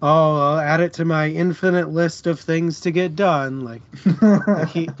 "Oh, I'll add it to my infinite list of things to get done." Like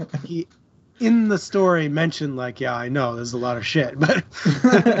he in the story mentioned like, "Yeah, I know there's a lot of shit," but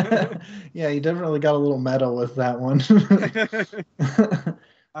yeah, he definitely got a little meta with that one.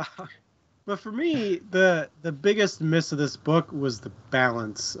 uh, but for me, the biggest miss of this book was the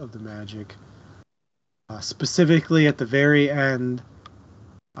balance of the magic. Specifically at the very end,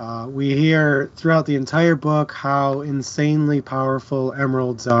 we hear throughout the entire book how insanely powerful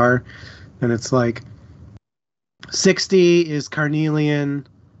emeralds are, and it's like 60 is carnelian,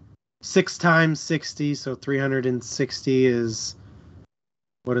 6 times 60, so 360 is,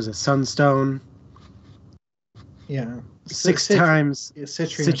 what is it, sunstone? Yeah. 6 times Citrine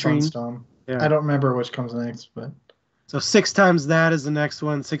citrine. Sunstone. Yeah. I don't remember which comes next, but So 6 times that is the next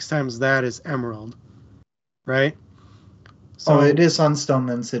one, 6 times that is emerald, right? So it is Sunstone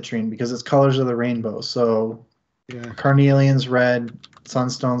then Citrine because it's colors of the rainbow. So yeah. Carnelian's red,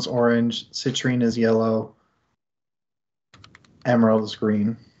 Sunstone's orange, Citrine is yellow, Emerald is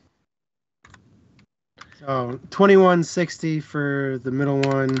green. So 2160 for the middle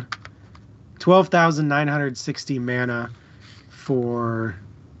one, 12,960 mana for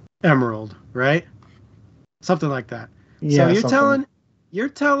emerald, right? Something like that. Yeah, So something. you're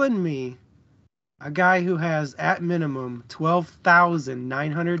telling me a guy who has at minimum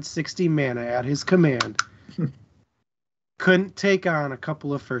 12,960 mana at his command couldn't take on a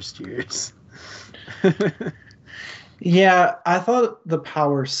couple of first years. Yeah, I thought the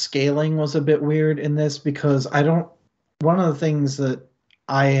power scaling was a bit weird in this because I don't. One of the things that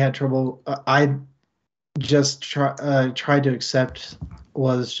I had trouble, I just tried to accept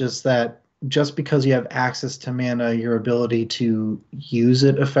was just that just because you have access to mana, your ability to use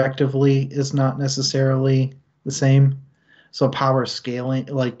it effectively is not necessarily the same. So power scaling,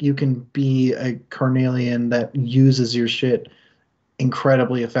 like you can be a Carnelian that uses your shit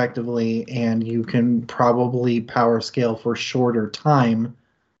incredibly effectively, and you can probably power scale for shorter time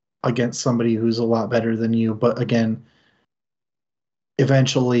against somebody who's a lot better than you. But again,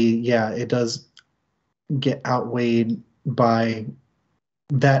 eventually, yeah, it does get outweighed by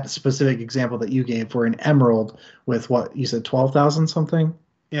that specific example that you gave for an emerald with what you said 12,000 something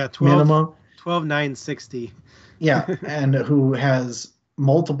Yeah, minimum. 12,960. Yeah, and who has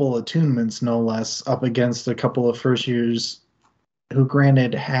multiple attunements no less up against a couple of first years who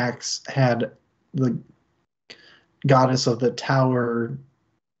granted hacks had the goddess of the tower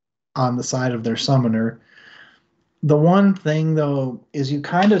on the side of their summoner. The one thing though is you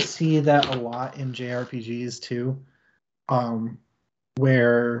kind of see that a lot in JRPGs too, um,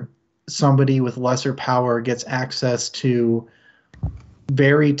 where somebody with lesser power gets access to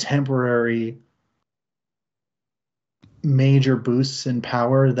very temporary major boosts in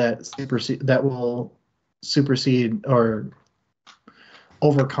power that will supersede or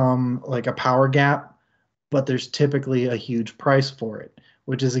overcome like a power gap, but there's typically a huge price for it,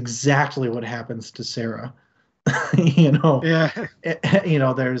 which is exactly what happens to Sarah. you know, Yeah.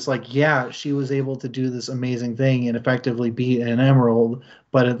 there's like, yeah, she was able to do this amazing thing and effectively beat an emerald,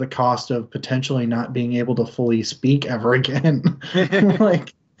 but at the cost of potentially not being able to fully speak ever again.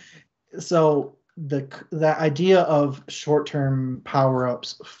 like, so the idea of short-term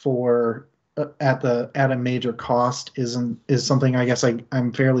power-ups for at a major cost is something I guess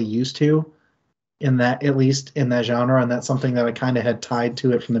I'm fairly used to in that, at least in that genre, and that's something that I kind of had tied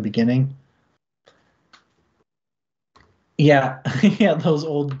to it from the beginning. Yeah, yeah, those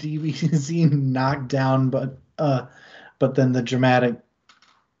old DBZ knockdown, but then the dramatic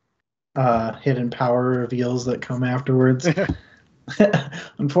hidden power reveals that come afterwards.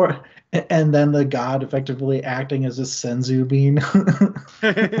 And then the god effectively acting as a senzu bean.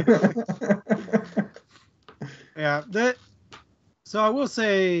 Yeah, that. So I will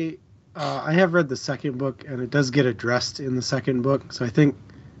say, I have read the second book, and it does get addressed in the second book. So I think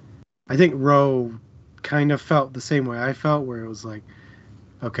Rowe kind of felt the same way I felt, where it was like,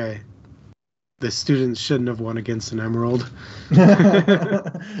 okay, the students shouldn't have won against an emerald.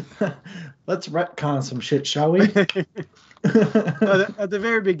 Let's retcon some shit, shall we? At the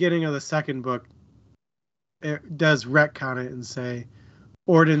very beginning of the second book, it does retcon it and say,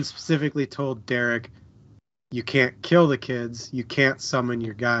 Orden specifically told Derek, you can't kill the kids, you can't summon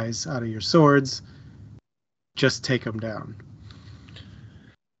your guys out of your swords, just take them down.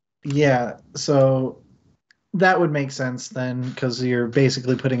 Yeah, so that would make sense then, because you're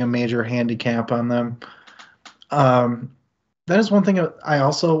basically putting a major handicap on them. That is one thing I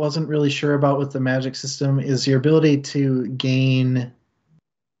also wasn't really sure about with the magic system is your ability to gain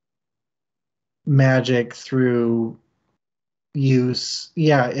magic through use.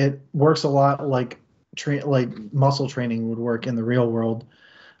 Yeah, it works a lot like muscle training would work in the real world,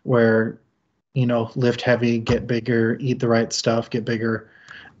 where lift heavy, get bigger, eat the right stuff, get bigger,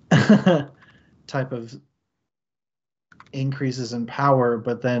 type of increases in power.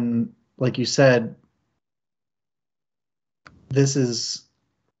 But then, like you said, this is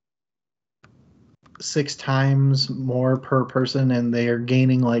 6 times more per person, and they are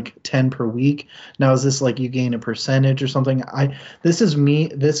gaining like 10 per week. Now, is this like you gain a percentage or something? This is me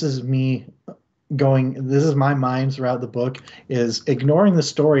going, this is my mind throughout the book, is ignoring the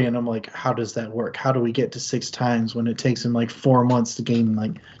story, and I'm like, how does that work? How do we get to 6 times when it takes him like 4 months to gain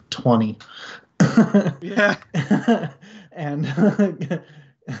like 20? Yeah. And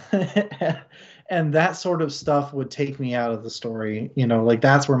and that sort of stuff would take me out of the story, like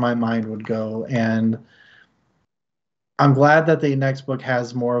that's where my mind would go. And I'm glad that the next book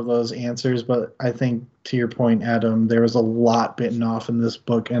has more of those answers, but I think, to your point, Adam, there was a lot bitten off in this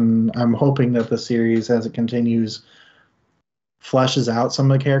book, and I'm hoping that the series, as it continues, fleshes out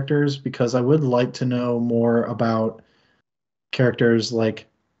some of the characters, because I would like to know more about characters like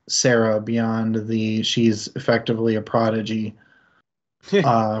Sarah beyond she's effectively a prodigy.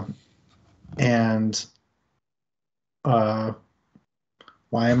 And why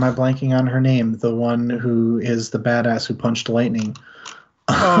am I blanking on her name? The one who is the badass who punched lightning.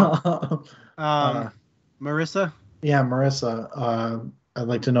 Marissa? Yeah, Marissa. I'd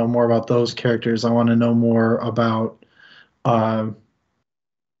like to know more about those characters. I want to know more about, I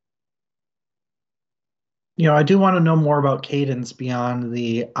do want to know more about Cadence beyond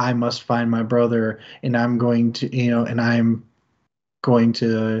the I must find my brother, and I'm going to,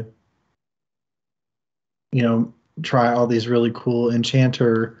 try all these really cool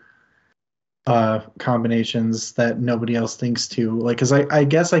enchanter combinations that nobody else thinks to. Like, because I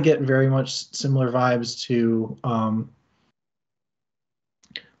guess I get very much similar vibes to,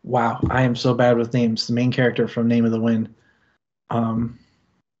 wow, I am so bad with names. The main character from Name of the Wind.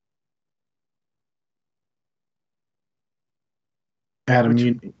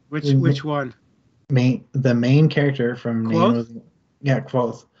 Adam, which one? The main character from Quoth?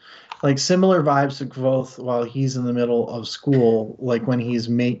 Quoth. Like similar vibes to Quoth while he's in the middle of school, like when he's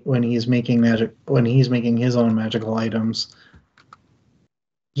making his own magical items.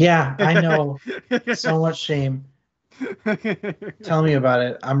 Yeah, I know. So much shame. Tell me about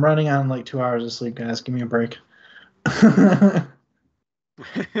it. I'm running on like 2 hours of sleep, guys. Give me a break.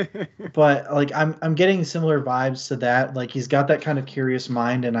 But like I'm getting similar vibes to that. Like he's got that kind of curious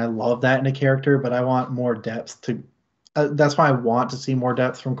mind, and I love that in a character, but I want more depth to that's why I want to see more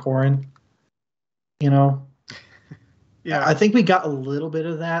depth from Corin. Yeah. I think we got a little bit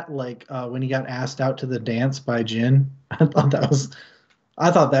of that, like when he got asked out to the dance by Jin. I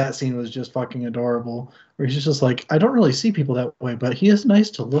thought that scene was just fucking adorable. Where he's just like, I don't really see people that way, but he is nice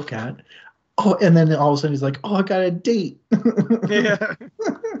to look at. Oh, and then all of a sudden he's like, oh, I got a date. Yeah.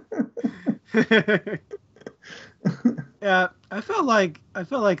 Yeah, I felt like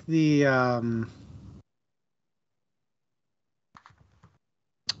the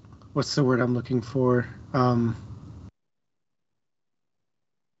what's the word I'm looking for?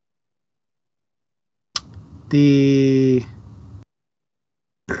 The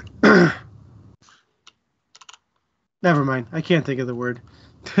never mind. I can't think of the word.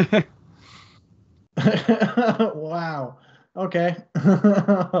 Wow. Okay.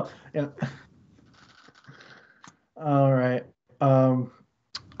 Yeah. All right.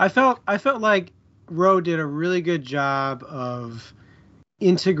 I felt like Rowe did a really good job of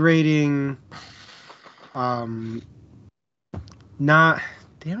integrating not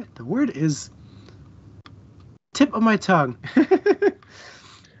damn it, the word is tip of my tongue.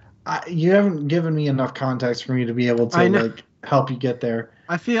 You haven't given me enough context for me to be able to like help you get there.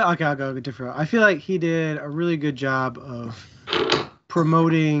 I feel okay. I'll go different. I feel like he did a really good job of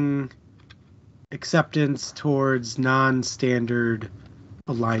promoting acceptance towards non-standard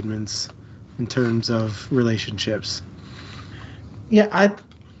alignments in terms of relationships. Yeah,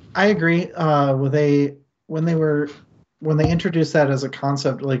 I agree. When they introduced that as a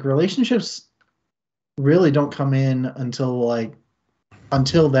concept, like relationships really don't come in until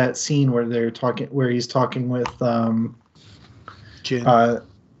that scene where he's talking with Jin.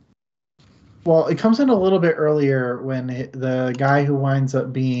 Well, it comes in a little bit earlier when the guy who winds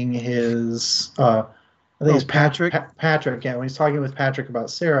up being his I think it's Patrick. Patrick, yeah, when he's talking with Patrick about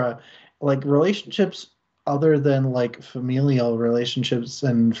Sarah, like relationships other than like familial relationships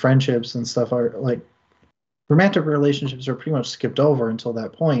and friendships and stuff are like romantic relationships are pretty much skipped over until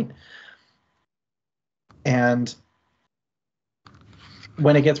that point. And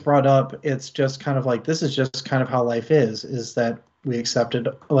when it gets brought up, it's just kind of like, this is just kind of how life is that we accepted,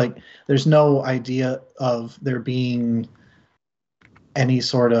 like, there's no idea of there being any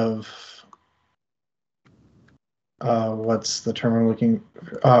sort of, what's the term I'm looking,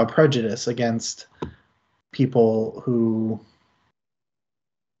 prejudice against people who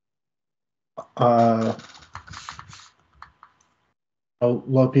love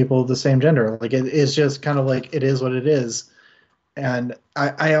people of the same gender. Like, it is just kind of like, it is what it is. And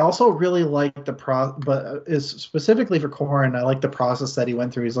I also really like but is specifically for Corin, I like the process that he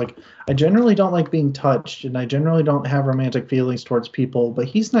went through. He's like, I generally don't like being touched, and I generally don't have romantic feelings towards people, but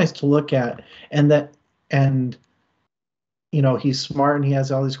he's nice to look at, and he's smart and he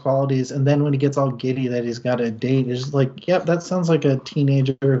has all these qualities. And then when he gets all giddy that he's got a date, it's just like, yep, that sounds like a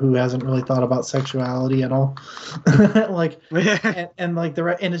teenager who hasn't really thought about sexuality at all. Like, and like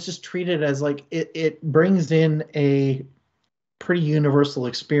and it's just treated as like it brings in a pretty universal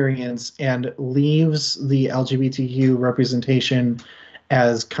experience and leaves the LGBTQ representation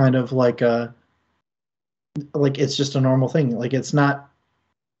as kind of like it's just a normal thing. Like, it's not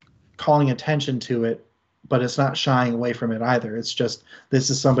calling attention to it, but it's not shying away from it either. It's just,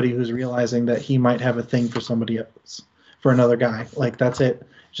 this is somebody who's realizing that he might have a thing for somebody else, for another guy. Like, that's it.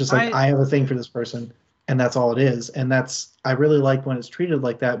 It's just like, I have a thing for this person, and that's all it is. And I really like when it's treated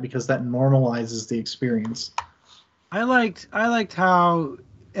like that, because that normalizes the experience. I liked how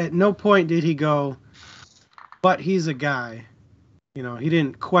at no point did he go, but he's a guy. He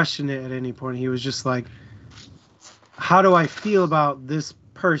didn't question it at any point. He was just like, how do I feel about this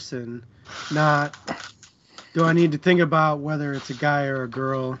person? Not, do I need to think about whether it's a guy or a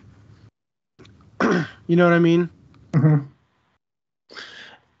girl? You know what I mean? Mm-hmm.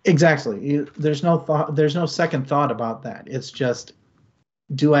 Exactly. There's no second thought about that. It's just,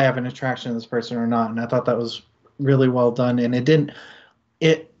 do I have an attraction to this person or not? And I thought that was really well done. And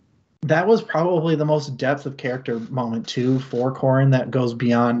that was probably the most depth of character moment too for Corin, that goes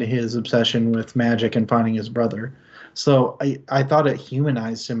beyond his obsession with magic and finding his brother. So I thought it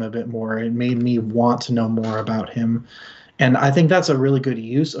humanized him a bit more. It made me want to know more about him. And I think that's a really good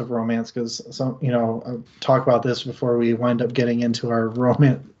use of romance, because I'll talk about this before we wind up getting into our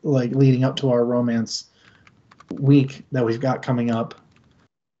romance, like leading up to our romance week that we've got coming up.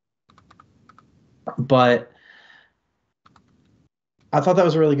 But I thought that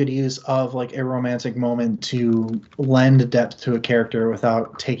was a really good use of like a romantic moment to lend depth to a character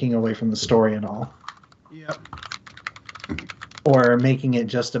without taking away from the story at all. Yep. Or making it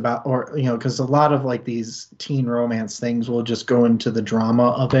just about, or because a lot of like these teen romance things will just go into the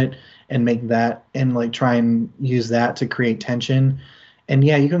drama of it and make that, and like try and use that to create tension. And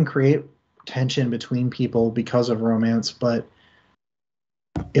yeah, you can create tension between people because of romance, but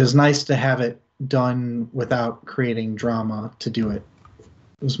it was nice to have it done without creating drama to do it.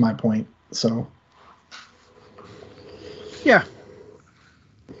 Was my point. So yeah,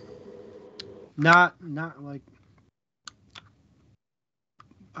 not like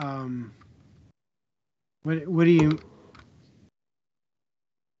what do you,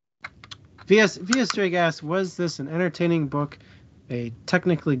 VS Drake asks, was this an entertaining book, a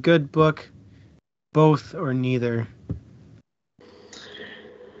technically good book, both or neither?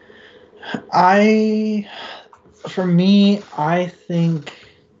 For me, I think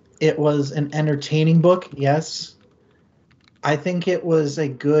it was an entertaining book, yes. I think it was a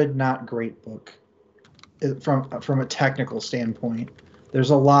good, not great book from a technical standpoint. There's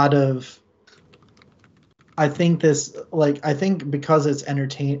a lot of, I think because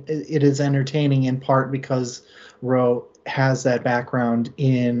it is entertaining in part because Rowe has that background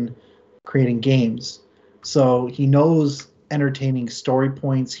in creating games. So he knows entertaining story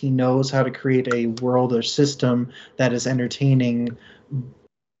points. He knows how to create a world or system that is entertaining.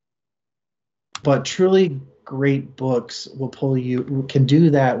 But truly great books can do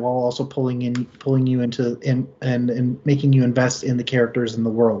that while also pulling you into and making you invest in the characters in the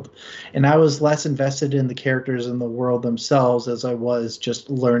world. And I was less invested in the characters in the world themselves as I was just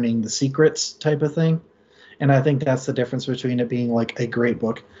learning the secrets type of thing. And I think that's the difference between it being like a great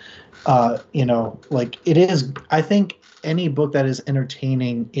book. Like it is, I think any book that is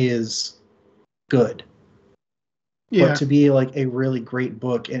entertaining is good. Yeah. But to be like a really great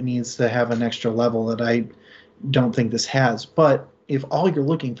book, it needs to have an extra level that I don't think this has. But if all you're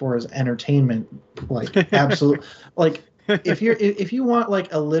looking for is entertainment, like absolute, like if you want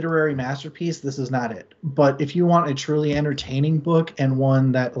like a literary masterpiece, this is not it. But if you want a truly entertaining book and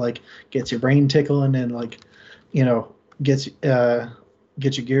one that like gets your brain tickling and like, gets your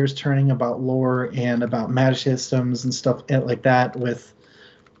gears turning about lore and about magic systems and stuff like that with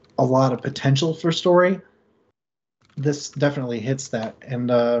a lot of potential for story, this definitely hits that. And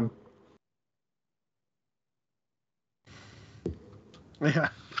Yeah.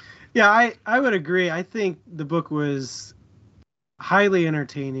 Yeah, I would agree. I think the book was highly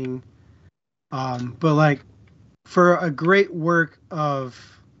entertaining. But like for a great work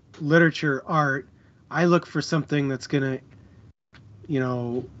of literature art, I look for something that's gonna, you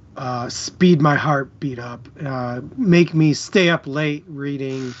know, speed my heartbeat up, make me stay up late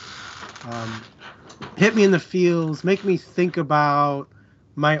reading, um, hit me in the feels, make me think about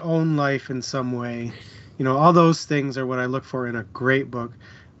my own life in some way. You know, all those things are what I look for in a great book.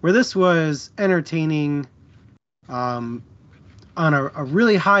 Where this was entertaining, um, on a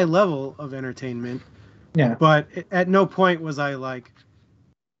really high level of entertainment, yeah. but at no point was I like,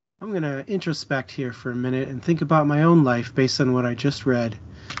 I'm going to introspect here for a minute and think about my own life based on what I just read,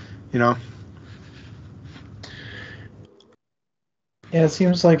 you know? Yeah, it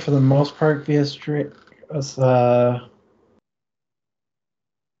seems like for the most part, VS Drake was, It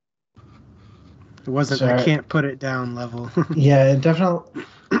wasn't, I sorry. can't put it down level. Yeah, it definitely.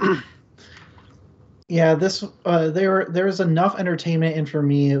 Yeah, this there was enough entertainment in for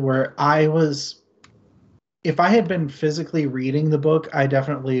me where I was. If I had been physically reading the book, I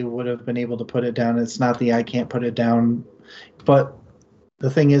definitely would have been able to put it down. It's not the I can't put it down, but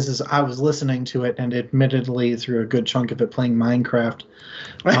the thing is I was listening to it and admittedly through a good chunk of it playing Minecraft.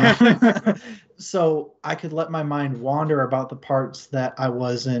 So I could let my mind wander about the parts that I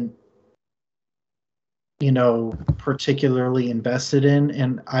wasn't, particularly invested in,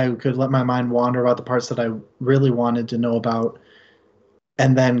 and I could let my mind wander about the parts that I really wanted to know about,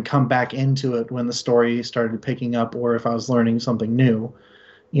 and then come back into it when the story started picking up, or if I was learning something new.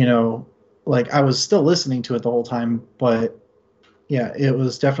 You know, like I was still listening to it the whole time, but yeah, it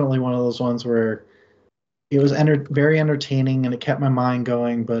was definitely one of those ones where it was very entertaining and it kept my mind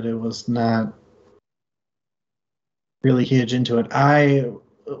going, but it was not really huge into it.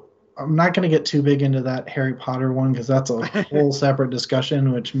 I'm not going to get too big into that Harry Potter one because that's a whole separate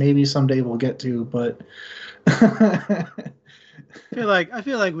discussion, which maybe someday we'll get to. But I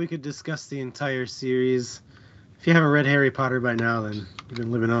feel like we could discuss the entire series. If you haven't read Harry Potter by now, then you've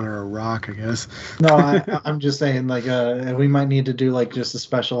been living under a rock, I guess. No, I'm just saying, like, we might need to do like just a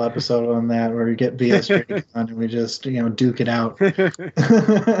special episode on that where we get BS Drake on and we just duke it out.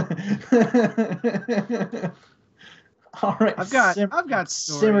 All right, I've got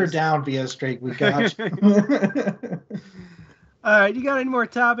simmer stories. down, BS Drake. We got you. All right, you got any more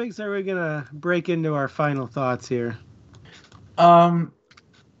topics? Or are we gonna break into our final thoughts here?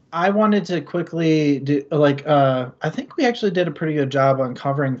 I wanted to quickly do I think we actually did a pretty good job on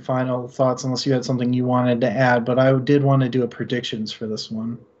covering final thoughts, unless you had something you wanted to add. But I did want to do a predictions for this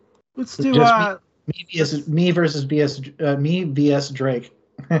one. Let's do Just me versus me vs Drake.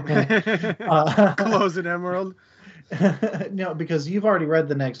 Close it, Emerald. No, because you've already read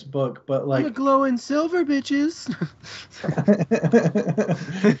the next book, but like I'm a glowing silver, bitches.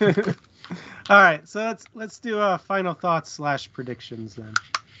 All right, so let's do final thoughts / predictions then.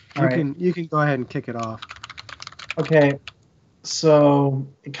 You can go ahead and kick it off. Okay, so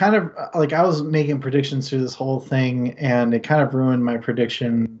it kind of like I was making predictions through this whole thing, and it kind of ruined my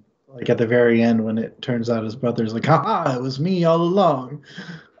prediction. Like at the very end, when it turns out his brother's like, "Ha! It was me all along."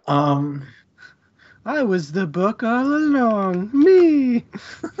 I was the book all along. Me.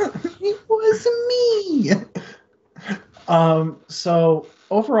 It was me. So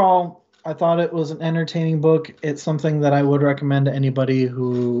overall, I thought it was an entertaining book. It's something that I would recommend to anybody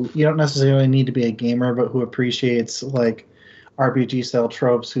who you don't necessarily need to be a gamer, but who appreciates like RPG style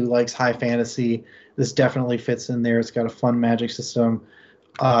tropes, who likes high fantasy. This definitely fits in there. It's got a fun magic system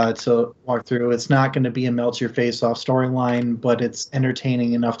to walk through. It's not going to be a melt your face off storyline, but it's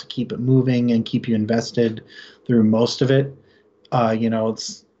entertaining enough to keep it moving and keep you invested through most of it.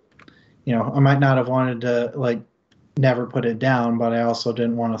 It's I might not have wanted to like never put it down, but I also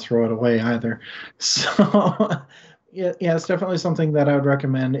didn't want to throw it away either. So yeah, it's definitely something that I would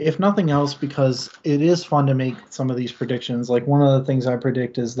recommend, if nothing else, because it is fun to make some of these predictions. Like one of the things I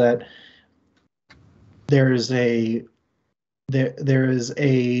predict is that there is a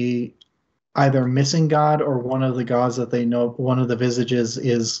either missing god, or one of the gods that they know, one of the visages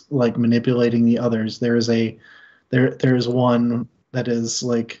is like manipulating the others. There's one that is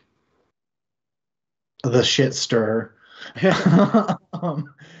like the shit stirrer. That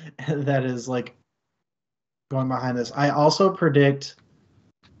is like going behind this. I also predict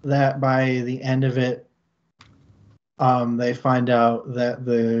that by the end of it, they find out that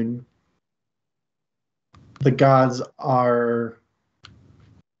the gods are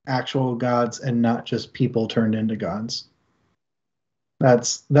actual gods and not just people turned into gods.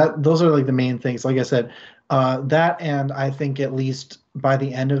 Those are like the main things. Like I said, that, and I think at least by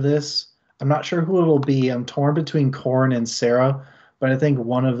the end of this, I'm not sure who it'll be. I'm torn between Korn and Sarah, but I think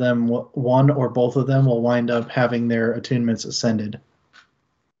one or both of them will wind up having their attunements ascended.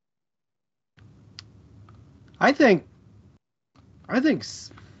 I think I think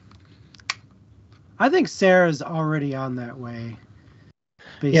I think Sarah's already on that way.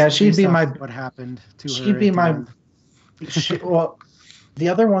 Yeah, she'd be my what happened to her. She'd be my. Well, the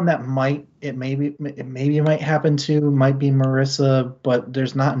other one that maybe might happen to might be Marissa, but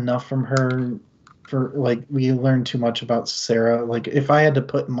there's not enough from her for like we learned too much about Sarah. Like if I had to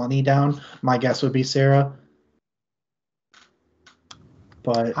put money down, my guess would be Sarah.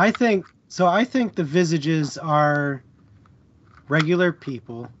 But I think the Visages are regular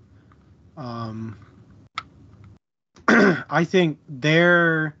people. I think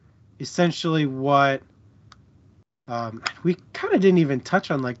they're essentially what we kind of didn't even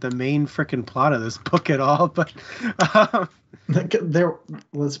touch on like the main freaking plot of this book at all, but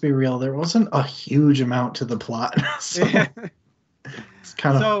let's be real, there wasn't a huge amount to the plot. So it's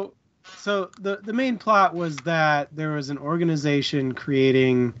kind of so the main plot was that there was an organization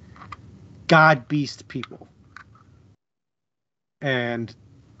creating god beast people. And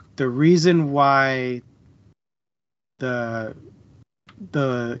the reason why the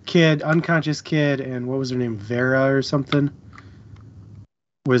unconscious kid, and what was her name, Vera or something,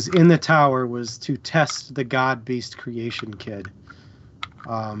 was in the tower was to test the god beast creation kid.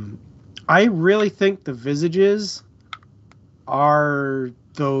 I really think the Visages are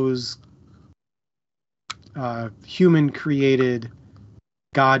those human created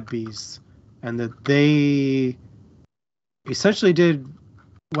god beasts, and that they essentially did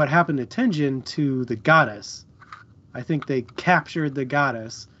what happened to Tenjin to the goddess. I think they captured the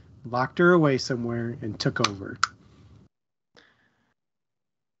goddess, locked her away somewhere, and took over.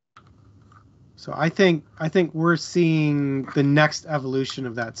 So I think we're seeing the next evolution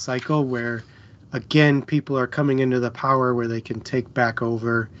of that cycle where, again, people are coming into the power where they can take back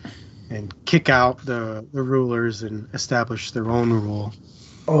over and kick out the rulers and establish their own rule.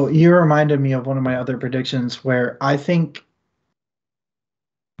 Oh, you reminded me of one of my other predictions where I think,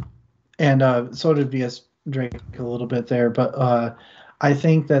 and so did V.S. Drake a little bit there, but I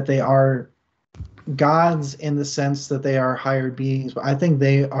think that they are gods in the sense that they are higher beings, but I think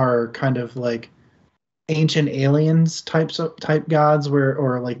they are kind of like ancient aliens type gods,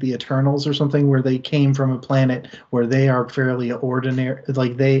 or like the Eternals or something, where they came from a planet where they are fairly ordinary,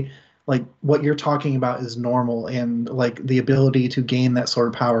 like what you're talking about is normal, and like the ability to gain that sort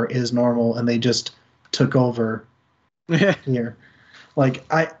of power is normal, and they just took over here. Like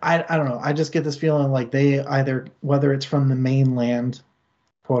I don't know. I just get this feeling like they either, whether it's from the mainland,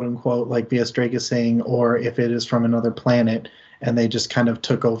 quote unquote, like V.S. Drake is saying, or if it is from another planet, and they just kind of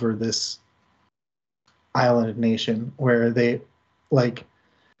took over this island nation where they, like,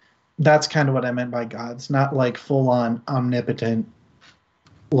 that's kind of what I meant by gods, not like full on omnipotent,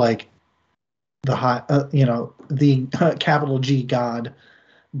 like the high, the capital G God,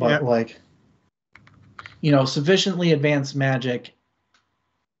 but like, sufficiently advanced magic.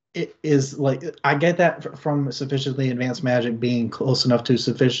 It is like, I get that from sufficiently advanced magic being close enough to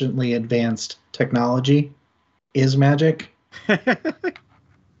sufficiently advanced technology is magic.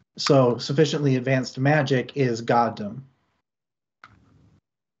 So sufficiently advanced magic is goddom.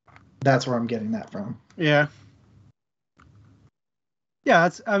 That's where I'm getting that from. Yeah,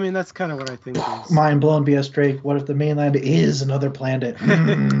 that's kind of what I think is. Mind blown, B.S. Drake. What if the mainland is another planet?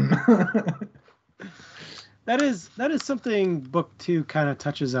 That is something book 2 kind of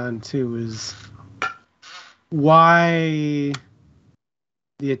touches on too, is why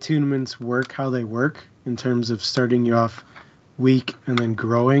the attunements work how they work in terms of starting you off weak and then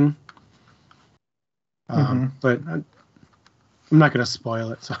growing. But I'm not going to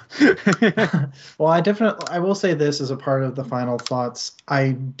spoil it. So. Well, I will say this as a part of the final thoughts.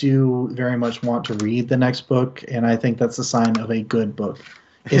 I do very much want to read the next book, and I think that's a sign of a good book.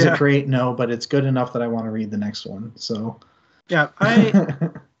 Is it great? No, but it's good enough that I want to read the next one. So, yeah,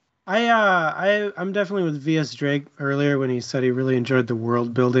 I'm definitely with V.S. Drake earlier when he said he really enjoyed the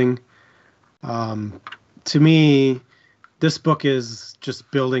world building. To me, this book is just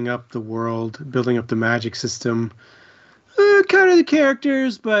building up the world, building up the magic system, kind of the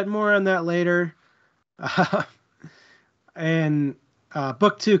characters, but more on that later. And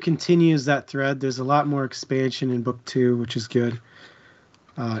book 2 continues that thread. There's a lot more expansion in book 2, which is good.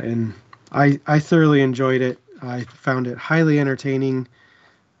 And I thoroughly enjoyed it. I found it highly entertaining.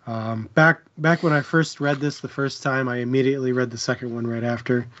 Back when I first read this the first time, I immediately read the second one right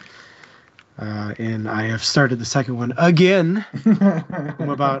after. and I have started the second one again. I'm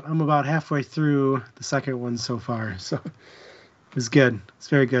about halfway through the second one so far, so it's good. It's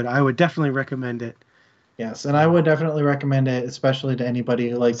very good. I would definitely recommend it. Yes, and I would definitely recommend it, especially to anybody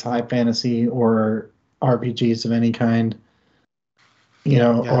who likes high fantasy or RPGs of any kind,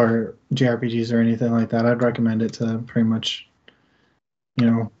 or JRPGs or anything like that. I'd recommend it to pretty much,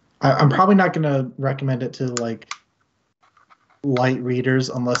 I'm probably not going to recommend it to like light readers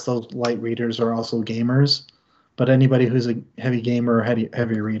unless those light readers are also gamers. But anybody who's a heavy gamer or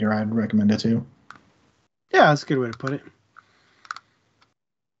heavy reader, I'd recommend it to. Yeah, that's a good way to put it.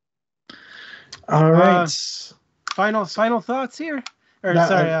 All right. Final thoughts here,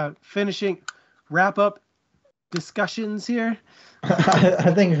 finishing wrap up discussions here.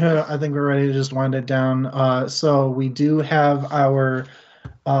 I think we're ready to just wind it down. So we do have our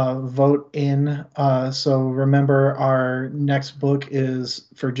vote in. So remember, our next book is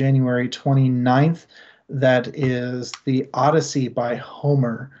for January 29th. That is The Odyssey by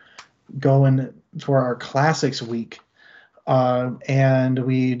Homer, going for our classics week. And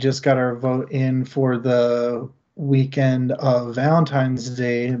we just got our vote in for the weekend of Valentine's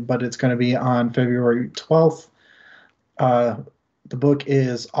Day, but it's going to be on February 12th. The book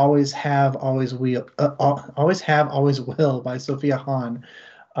is Always Have, Always Will by Sophia Hahn,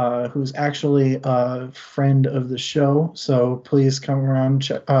 who's actually a friend of the show. So please come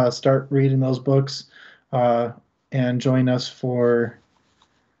around, start reading those books, and join us for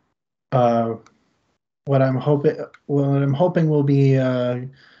what I'm hoping will be a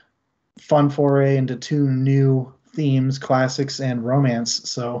fun foray into two new themes, classics and romance.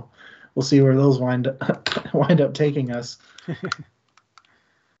 So we'll see where those wind up taking us.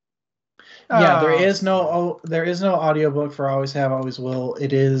 Yeah, there is no audiobook for Always Have, Always Will.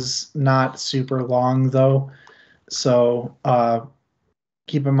 It is not super long though, so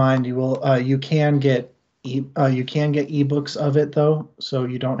keep in mind you can get ebooks of it though, so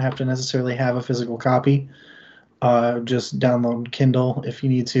you don't have to necessarily have a physical copy. Just download Kindle if you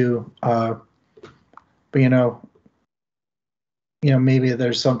need to. But maybe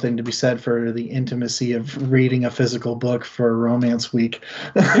there's something to be said for the intimacy of reading a physical book for Romance Week.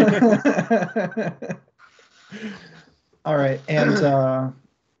 All right, and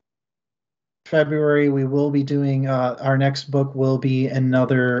February we will be doing our next book will be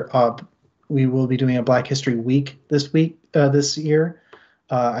another. We will be doing a Black History Week this year.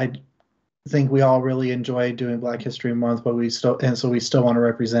 I think we all really enjoy doing Black History Month, but we still want to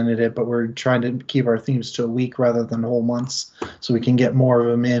represent it, but we're trying to keep our themes to a week rather than whole months, so we can get more of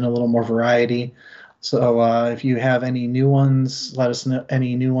them in, a little more variety. So if you have any new ones, let us know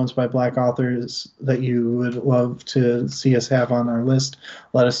any new ones by Black authors that you would love to see us have on our list.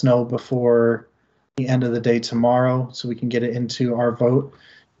 Let us know before the end of the day tomorrow so we can get it into our vote.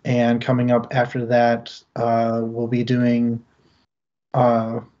 And coming up after that, we'll be doing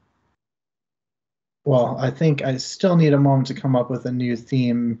well, I think I still need a moment to come up with a new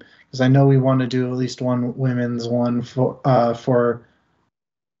theme, because I know we want to do at least one women's one for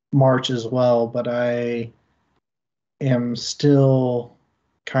March as well, but I am still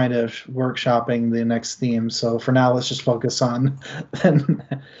kind of workshopping the next theme. So for now, let's just focus on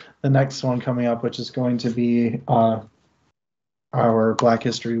the next one coming up, which is going to be our Black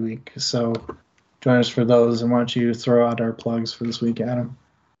History Week. So join us for those, and why don't you throw out our plugs for this week, Adam?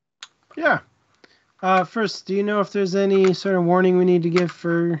 Yeah. First, do you know if there's any sort of warning we need to give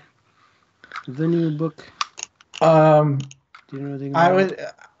for the new book? Do you know anything about it?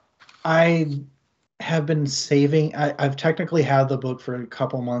 I have been saving. I've technically had the book for a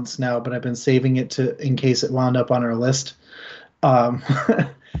couple months now, but I've been saving it in case it wound up on our list. And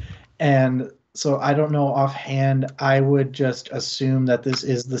so I don't know offhand. I would just assume that this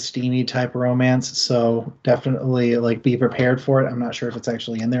is the steamy type romance. So definitely be prepared for it. I'm not sure if it's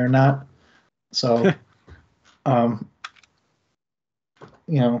actually in there or not. So, we'll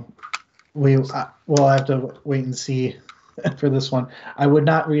have to wait and see for this one. I would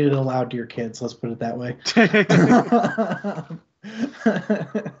not read it aloud to your kids. Let's put it that way.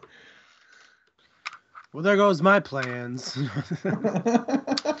 Well, there goes my plans.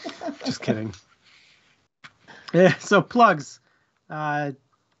 Just kidding. Yeah, so plugs.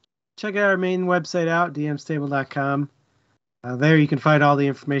 Check our main website out, dmstable.com. There you can find all the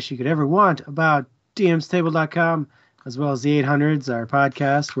information you could ever want about dmstable.com, as well as the 800's, our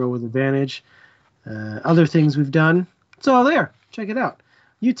podcast, Roll with Advantage, other things we've done. It's all there. Check it out.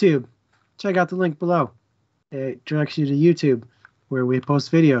 YouTube. Check out the link below. It directs you to YouTube, where we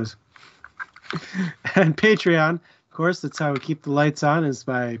post videos. And Patreon, of course, that's how we keep the lights on, is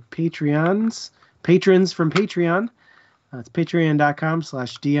by patrons from Patreon. It's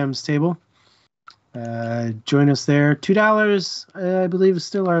patreon.com/dmstable. Join us there. $2, I believe, is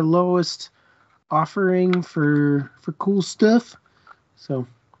still our lowest offering for cool stuff. So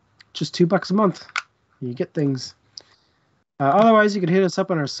just $2 a month. You get things. Otherwise, you can hit us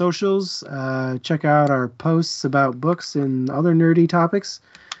up on our socials. Check out our posts about books and other nerdy topics.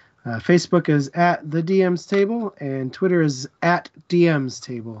 Facebook is at the DM's Table, and Twitter is at DM's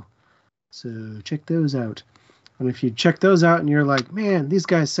Table. So check those out. And if you check those out and you're like, man, these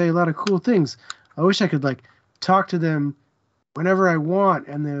guys say a lot of cool things. I wish I could like talk to them whenever I want,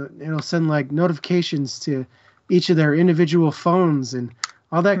 and it'll send like notifications to each of their individual phones and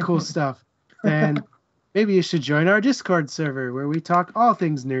all that cool stuff. Then maybe you should join our Discord server where we talk all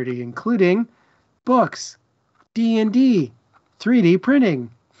things nerdy, including books, D&D, 3D printing,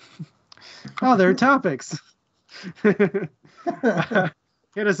 other topics. Hit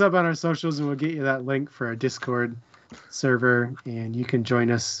us up on our socials and we'll get you that link for our Discord server, and you can join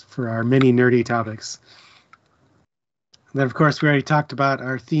us for our many nerdy topics. And then, of course, we already talked about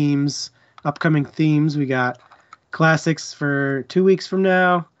our themes, upcoming themes. We got classics for 2 weeks from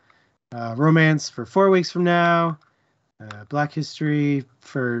now, romance for 4 weeks from now, Black History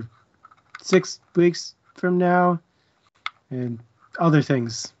for 6 weeks from now, and other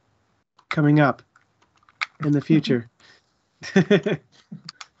things coming up in the future.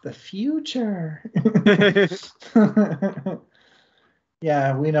 The future.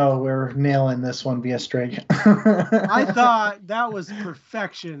 Yeah, we know we're nailing this one via Strike. I thought that was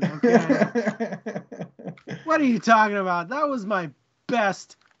perfection, okay? What are you talking about? That was my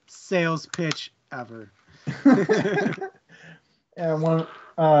best sales pitch ever. And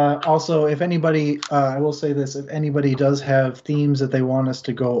also, if anybody, I will say this, if anybody does have themes that they want us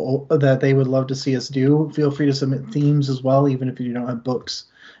to go, that they would love to see us do, feel free to submit themes as well, even if you don't have books,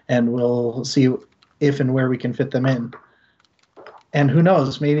 and we'll see if and where we can fit them in. And who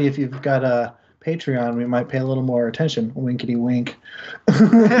knows, maybe if you've got a Patreon, we might pay a little more attention. Winkety wink.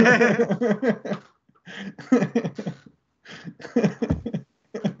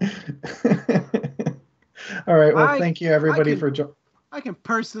 All right. Well, thank you, everybody, for joining. I can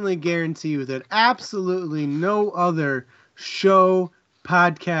personally guarantee you that absolutely no other show,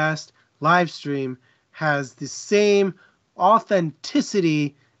 podcast, live stream has the same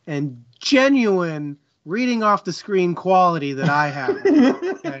authenticity and genuine reading off the screen quality that I have.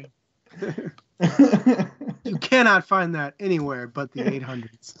 Okay? You cannot find that anywhere but the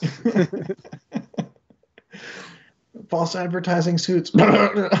 800's. False advertising suits.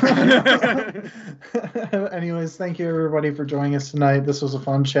 Anyways, thank you everybody for joining us tonight. This was a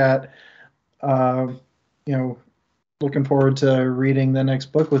fun chat. Looking forward to reading the next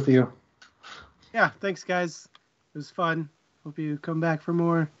book with you. Yeah, thanks guys. It was fun. Hope you come back for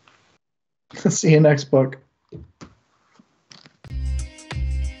more. See you next book.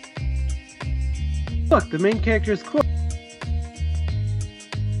 Look, the main character is close.